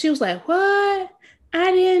that, and she was like, "What?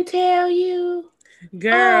 I didn't tell you,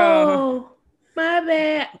 girl. Oh, my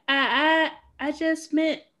bad. I just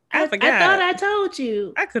meant." I forgot. I thought I told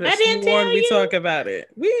you. I could have sworn we talk about it.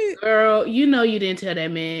 Girl, you know you didn't tell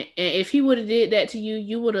that man. And if he would have did that to you,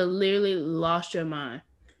 you would have literally lost your mind.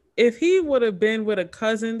 If he would have been with a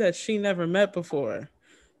cousin that she never met before,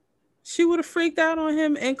 she would have freaked out on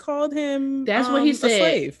him and called him That's what he said. A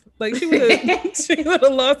slave. Like she would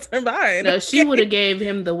have lost her mind. No, she would have gave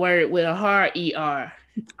him the word with a hard ER.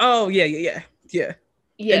 Oh, yeah.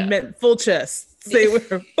 It meant full chest. Say with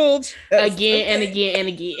her full chest. Again and again and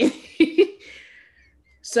again.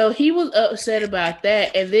 So he was upset about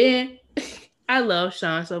that. And then I love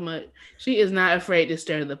Sean so much. She is not afraid to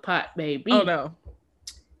stir the pot, baby. Oh, no.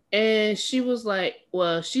 And she was like,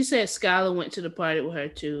 well, she said Skylar went to the party with her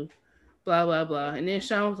too. Blah, blah, blah. And then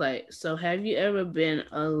Sean was like, so have you ever been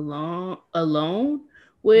alone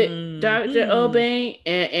with Dr. Obey?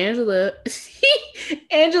 And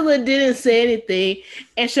Angela didn't say anything.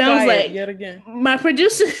 And Sean was like, yet again. My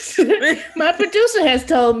producer has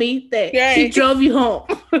told me that he drove you home.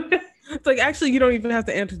 It's like, actually, you don't even have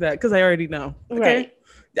to answer that because I already know. Okay. Right.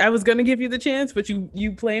 I was going to give you the chance, but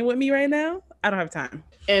you playing with me right now? I don't have time.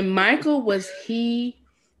 And Michael was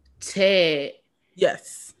Ted.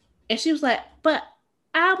 Yes. And she was like, but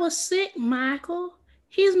I was sick, Michael.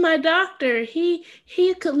 He's my doctor. He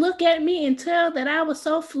could look at me and tell that I was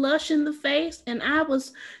so flushed in the face and I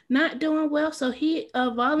was not doing well. So he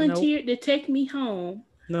volunteered to take me home.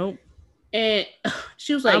 Nope. And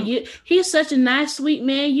she was like, he's such a nice, sweet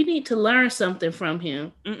man. You need to learn something from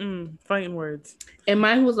him. Fighting words. And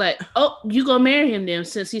Michael was like, oh, you go marry him then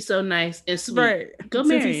since he's so nice and sweet. Right. Go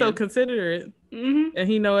marry him. Since he's so considerate and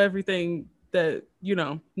he know everything that,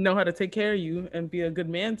 know how to take care of you and be a good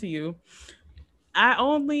man to you. I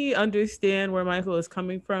only understand where Michael is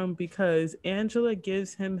coming from because Angela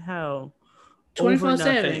gives him hell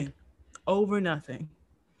 24/7 over nothing.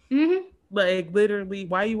 Like literally,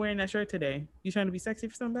 why are you wearing that shirt today? You trying to be sexy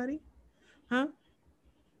for somebody? Huh?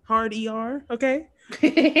 Hard ER, okay?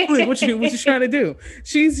 Like, what you trying to do?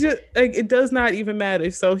 She's just like, it does not even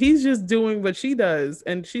matter. So he's just doing what she does,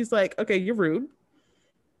 and she's like, okay, you're rude.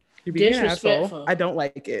 You're being an asshole. I don't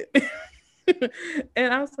like it.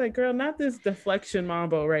 And I was like, girl, not this deflection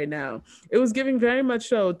mambo right now. It was giving very much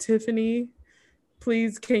so, Tiffany,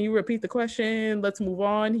 please, can you repeat the question? Let's move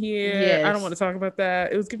on here. Yes. I don't want to talk about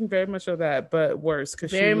that. It was giving very much of that, but worse.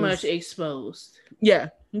 Very much exposed. Yeah,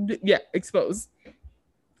 exposed.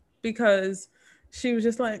 Because she was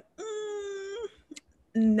just like,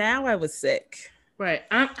 now I was sick. Right.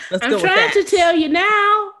 I'm trying to tell you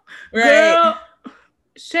now. Right. Girl,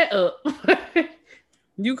 shut up.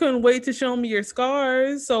 You couldn't wait to show me your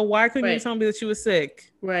scars, so why couldn't you tell me that you were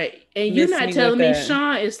sick? Right. And you're not telling me,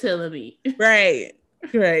 Sean is telling me. Right.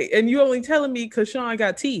 Right. And you only telling me because Sean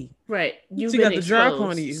got tea. Right. You've She been got the drop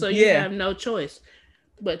exposed, on you. so you Yeah. have no choice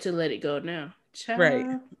but to let it go now. Right.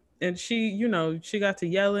 Child. And she, she got to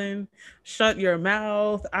yelling, shut your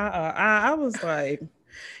mouth. I was like,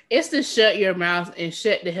 It's the shut your mouth and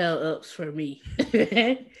shut the hell ups for me.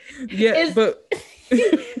 yeah, but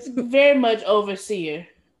it's very much overseer.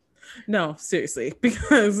 no, seriously, but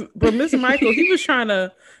Mr. Michael, he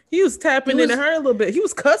was tapping into her a little bit. He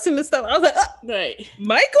was cussing and stuff. I was like, right,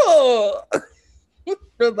 Michael,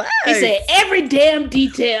 relax. He said every damn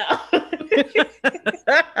detail.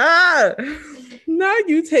 Now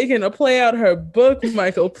you taking a play out of her book,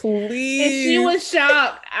 Michael, please. And she was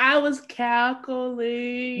shocked. I was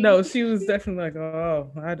cackling. No, she was definitely like,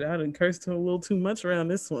 oh, I done cursed her a little too much around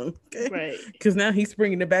this one. Okay? Right. Because now he's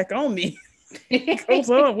bringing it back on me. Hold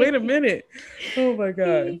on, wait a minute. Oh my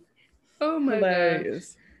God. Oh my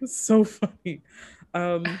Hilarious. It's so funny.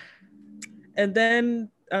 And then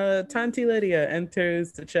Tanti Lydia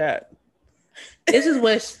enters the chat. This is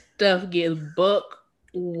where stuff gets buck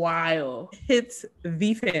wild. Hits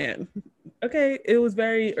the fan. Okay, it was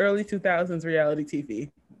very early 2000s reality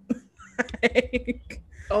TV.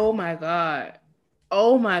 Oh my God.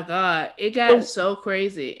 Oh my God. It got so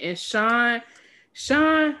crazy. And Sean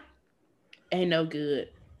ain't no good.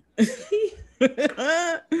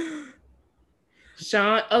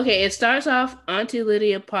 Sean, okay, it starts off, Auntie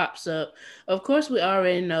Lydia pops up. Of course, we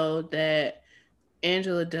already know that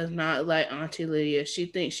Angela does not like Auntie Lydia. She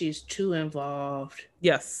thinks she's too involved.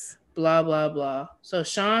 Yes. Blah, blah, blah. So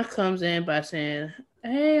Sean comes in by saying,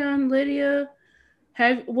 hey, Aunt Lydia,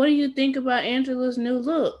 what do you think about Angela's new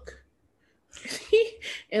look?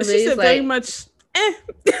 And she said very much,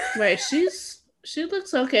 Right, she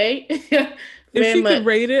looks okay. If she could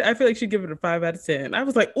rate it, I feel like she'd give it a 5 out of 10. I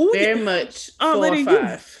was like, ooh, very much 4 or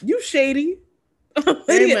 5. You shady.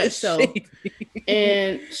 Very much so. Shady.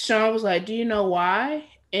 And Sean was like, do you know why?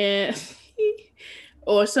 And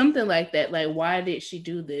or something like that. Like, why did she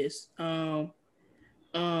do this? And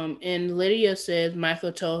Lydia says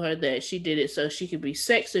Michael told her that she did it so she could be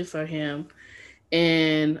sexy for him.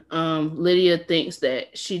 And Lydia thinks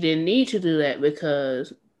that she didn't need to do that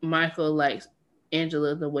because Michael likes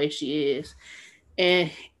Angela the way she is.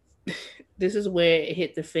 And this is where it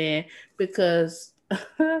hit the fan because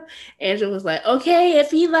Angela was like, okay,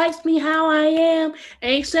 if he likes me how I am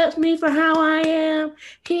and accepts me for how I am,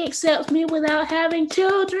 he accepts me without having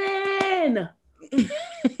children.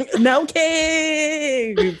 No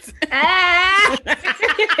kids.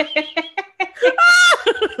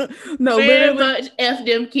 No, very much F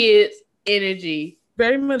them kids energy.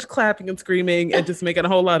 Very much clapping and screaming and just making a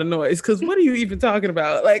whole lot of noise. Because what are you even talking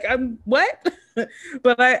about? Like, I'm what?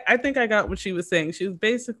 But I think I got what she was saying. She was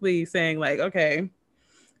basically saying, like, okay,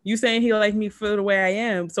 you saying he liked me for the way I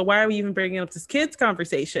am. So why are we even bringing up this kids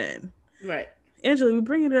conversation? Right. Angela, we're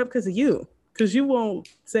bringing it up because of you. Because you won't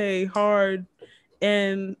say hard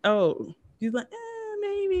and, you're like,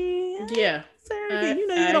 maybe. Yeah. Sorry, you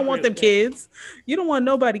don't want them kids. You don't want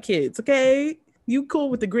nobody kids, okay? You cool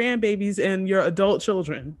with the grandbabies and your adult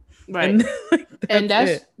children. Right. And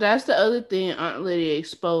that's the other thing Aunt Lydia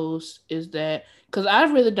exposed is that, because I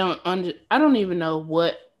really I don't even know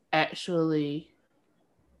what actually,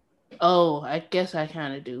 I guess I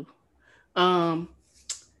kind of do.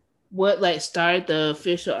 What like started the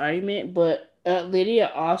official argument, but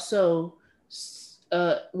Lydia also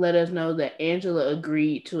let us know that Angela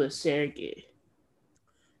agreed to a surrogate.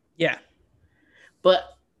 Yeah.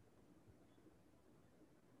 But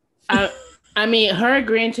I mean, her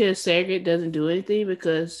agreeing to a surrogate doesn't do anything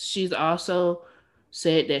because she's also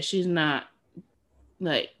said that she's not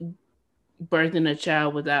like birthing a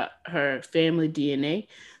child without her family DNA.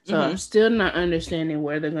 So I'm still not understanding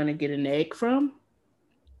where they're going to get an egg from.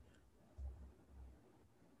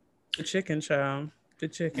 The chicken, child. The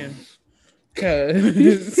chicken.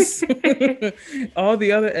 Because all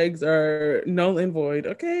the other eggs are null and void.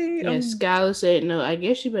 Okay. Yeah, Skylar said, no, I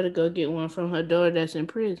guess you better go get one from her daughter that's in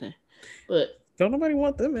prison. But don't nobody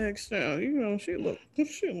want them eggs now. She look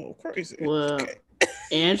crazy. Well, okay.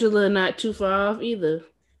 Angela not too far off either.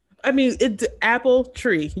 I mean, it's apple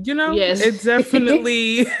tree, Yes. It's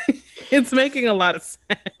definitely it's making a lot of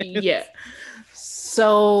sense. Yeah.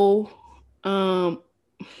 So I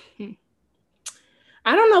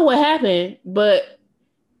don't know what happened, but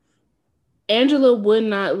Angela would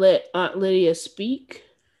not let Aunt Lydia speak.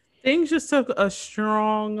 Things just took a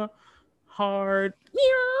strong, hard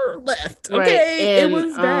left. Right. Okay, and, it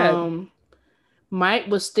was bad. Mike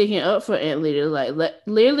was sticking up for Aunt Lydia. Like,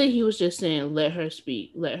 literally, he was just saying, "Let her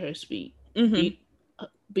speak. Let her speak. Mm-hmm.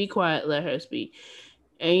 Be quiet. Let her speak."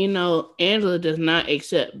 And Angela does not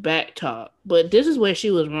accept back talk. But this is where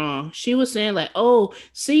she was wrong. She was saying like, "Oh,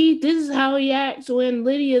 see, this is how he acts when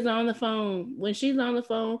Lydia's on the phone. When she's on the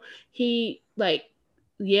phone, he like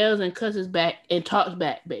yells and cusses back and talks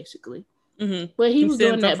back basically." Mm-hmm. But he was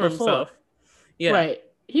doing stands up that for before. himself. Yeah. Right.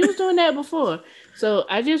 He was doing that before. So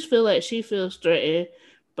I just feel like she feels threatened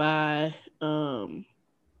by Aunt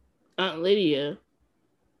Lydia.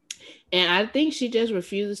 And I think she just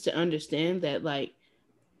refuses to understand that like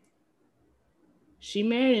she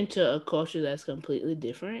married into a culture that's completely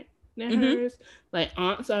different than hers. Like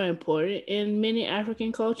aunts are important in many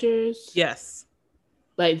African cultures. Yes.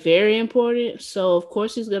 Like very important. So of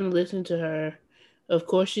course he's gonna listen to her. Of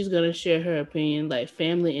course she's gonna share her opinion. Like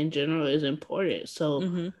family in general is important.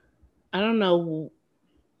 So I don't know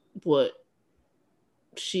what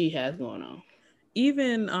she has going on.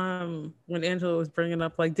 Even when Angela was bringing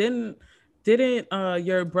up like didn't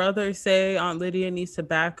your brother say Aunt Lydia needs to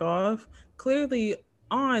back off? Clearly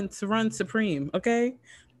aunts run supreme, okay?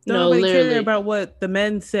 Don't No, nobody care literally. about what the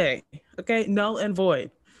men say, okay? Null and void.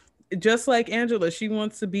 Just like Angela, she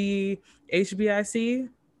wants to be HBIC.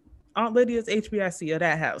 Aunt Lydia's HBIC of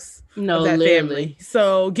that house, of No, that family. literally.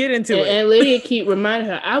 So get into it. And Lydia keep reminding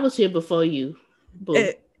her, I was here before you.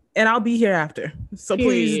 Boo. And I'll be here after. So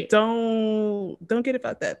please Period. don't get it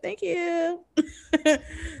about that. Thank you.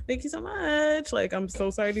 Thank you so much. Like I'm so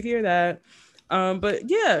sorry to hear that. But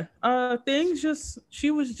yeah, things just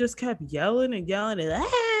she was just kept yelling and yelling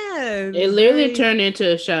and It literally turned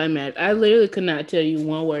into a shouting match. I literally could not tell you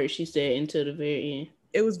one word she said until the very end.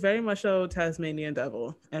 It was very much so Tasmanian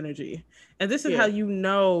devil energy. And this is how you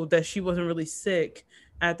know that she wasn't really sick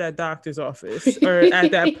at that doctor's office or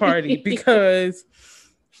at that party, because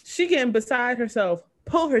she getting beside herself,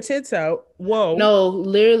 pull her tits out. Whoa. No,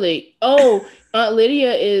 literally. Oh, Aunt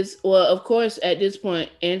Lydia is, well, of course, at this point,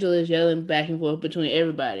 Angela is yelling back and forth between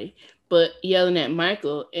everybody, but yelling at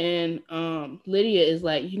Michael. And Lydia is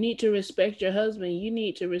like, you need to respect your husband. You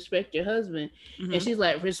need to respect your husband. And she's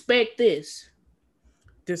like, respect this.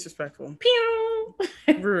 Disrespectful. Pew!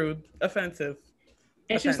 Rude. Offensive.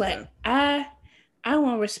 And she was like, I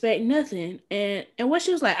won't respect nothing. And what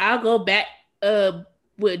she was like, I'll go back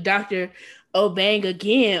with Dr. Obang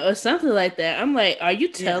again or something like that. I'm like, are you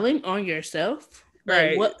telling on yourself?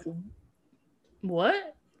 Like, right.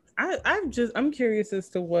 What? I'm curious as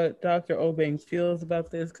to what Dr. Obang feels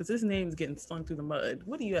about this, because his name's getting slung through the mud.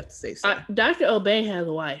 What do you have to say, sir? Dr. Obang has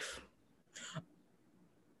a wife.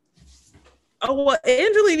 Oh, well,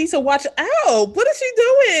 Angela needs to watch out. What is she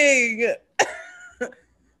doing?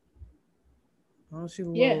 Oh, she's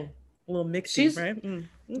a little mixy, she's right? Okay.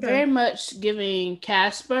 Very much giving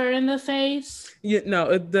Casper in the face.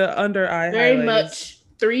 No, the under eye very highlights.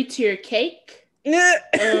 Much 3-tier cake.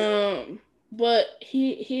 But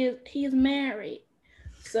he is married.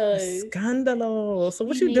 So scandalo. So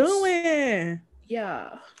what you doing?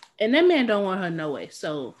 Yeah. And that man don't want her no way.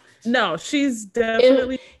 So no, she's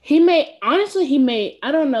definitely he may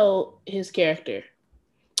I don't know his character,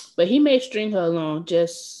 but he may string her along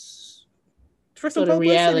just for some the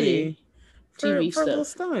publicity. Reality TV for a little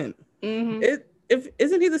stunt.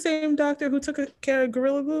 Isn't he the same doctor who took care of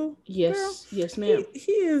Gorilla Glue? Yes. Girl? Yes, ma'am.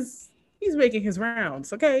 He's making his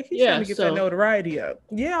rounds, okay? He's trying to get that notoriety up.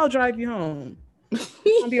 Yeah, I'll drive you home.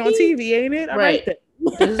 I'll be on TV, ain't it? Right.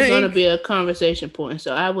 This is going to be a conversation point,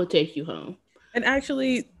 so I will take you home. And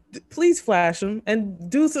actually, please flash them and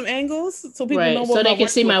do some angles so people know what so they can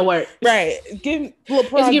see my work. Right. Give a little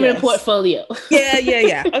progress. It's giving a portfolio.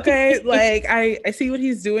 Yeah. Okay. Like I see what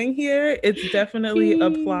he's doing here. It's definitely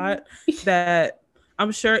a plot that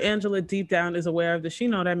I'm sure Angela deep down is aware of. That she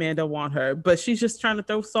know that man don't want her, but she's just trying to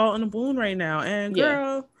throw salt in the wound right now. And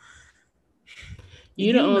girl,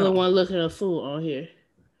 you're the only one looking a fool on here.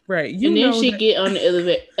 Right. And then she get on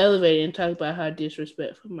the elevator and talk about how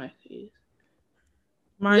disrespectful Mike is.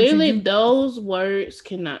 Literally, those words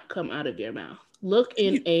cannot come out of your mouth. Look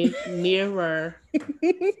in a mirror.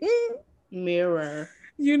 Mirror.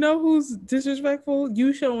 You know who's disrespectful?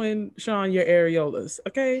 You showing Sean your areolas,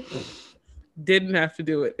 okay? Didn't have to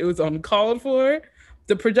do it. It was uncalled for.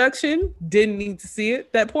 The production didn't need to see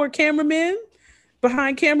it. That poor cameraman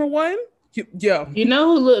behind camera one. Yo. You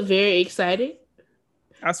know who looked very excited?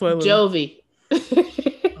 I swear. Jovi.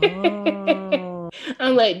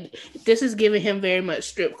 I'm like, this is giving him very much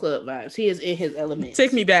strip club vibes. He is in his element.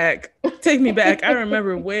 Take me back. I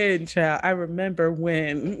remember when, child. I remember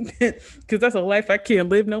when. Because that's a life I can't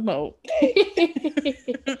live no more.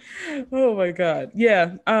 Oh my God.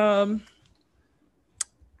 Yeah.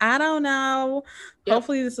 I don't know. Yep.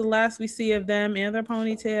 Hopefully this is the last we see of them and their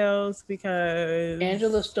ponytails, because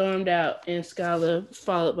Angela stormed out and Skylar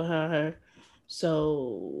followed behind her.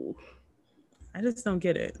 So I just don't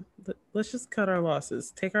get it. Let's just cut our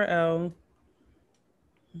losses, take our L,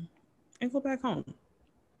 and go back home.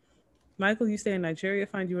 Michael, you stay in Nigeria,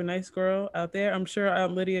 find you a nice girl out there. I'm sure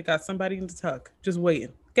Aunt Lydia got somebody in the tuck just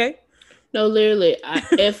waiting. Okay? no, literally,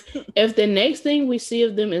 if the next thing we see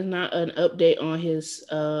of them is not an update on his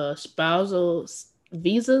spousal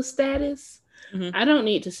visa status, I don't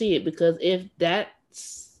need to see it, because if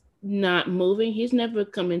that's not moving, he's never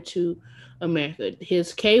coming to America.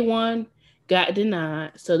 His K1 got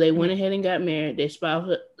denied, so they went ahead and got married. They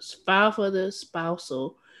filed for the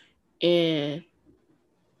spousal, and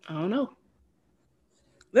I don't know.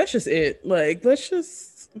 That's just it. Like, let's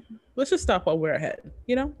just stop while we're ahead.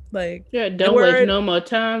 You know, like, Yeah, don't waste no more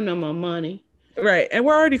time, no more money. Right, and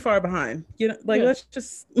we're already far behind. You know, like, let's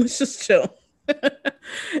just chill.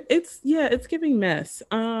 It's giving mess.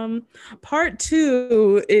 Part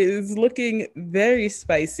 2 is looking very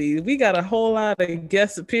spicy. We got a whole lot of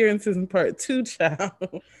guest appearances in part 2,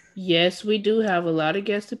 child. Yes, we do have a lot of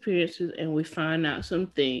guest appearances, and we find out some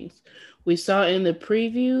things. We saw in the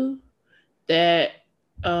preview that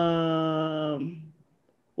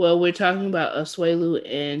we're talking about Asuelu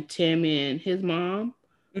and Tammy and his mom.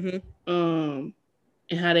 And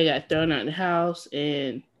how they got thrown out of the house,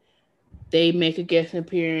 and they make a guest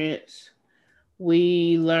appearance.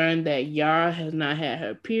 We learned that Yara has not had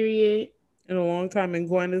her period in a long time, and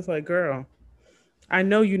Gwen is like, girl, I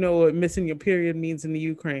know you know what missing your period means in the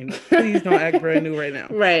Ukraine. Please don't act brand new right now.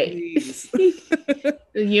 Right. Please. The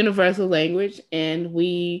universal language. And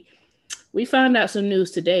we found out some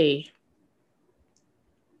news today.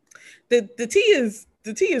 The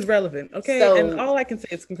tea is relevant, okay? So, and all I can say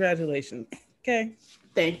is congratulations. Okay.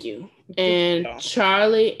 Thank you. And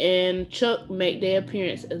Charlie and Chuck make their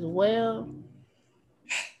appearance as well.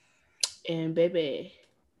 And baby,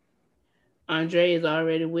 Andre is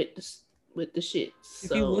already with the shit.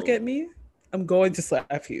 So. If you look at me, I'm going to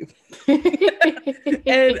slap you.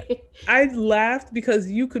 And I laughed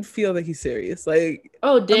because you could feel that he's serious. Like,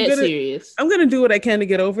 dead serious. I'm gonna do what I can to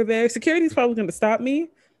get over there. Security's probably gonna stop me,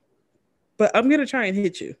 but I'm gonna try and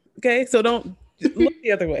hit you. Okay, so don't look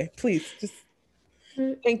the other way, please. Just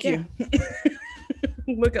thank you.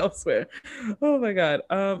 Look elsewhere. Oh my god.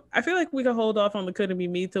 I feel like we can hold off on the couldn't be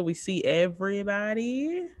me till we see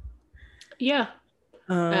everybody. Yeah.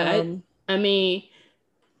 I mean,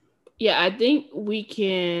 yeah, I think we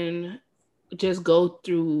can just go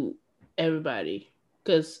through everybody,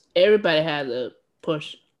 because everybody has a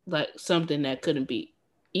push, like something that couldn't be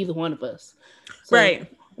either one of us. So right.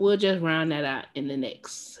 We'll just round that out in the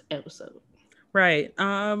next episode. Right.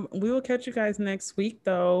 We will catch you guys next week,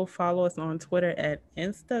 though. Follow us on Twitter at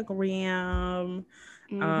Instagram.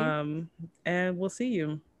 And we'll see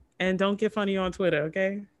you. And don't get funny on Twitter,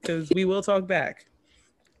 okay? Because we will talk back.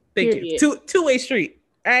 Thank you. Two-way street.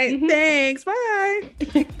 All right. Thanks. Bye.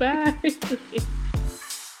 Bye.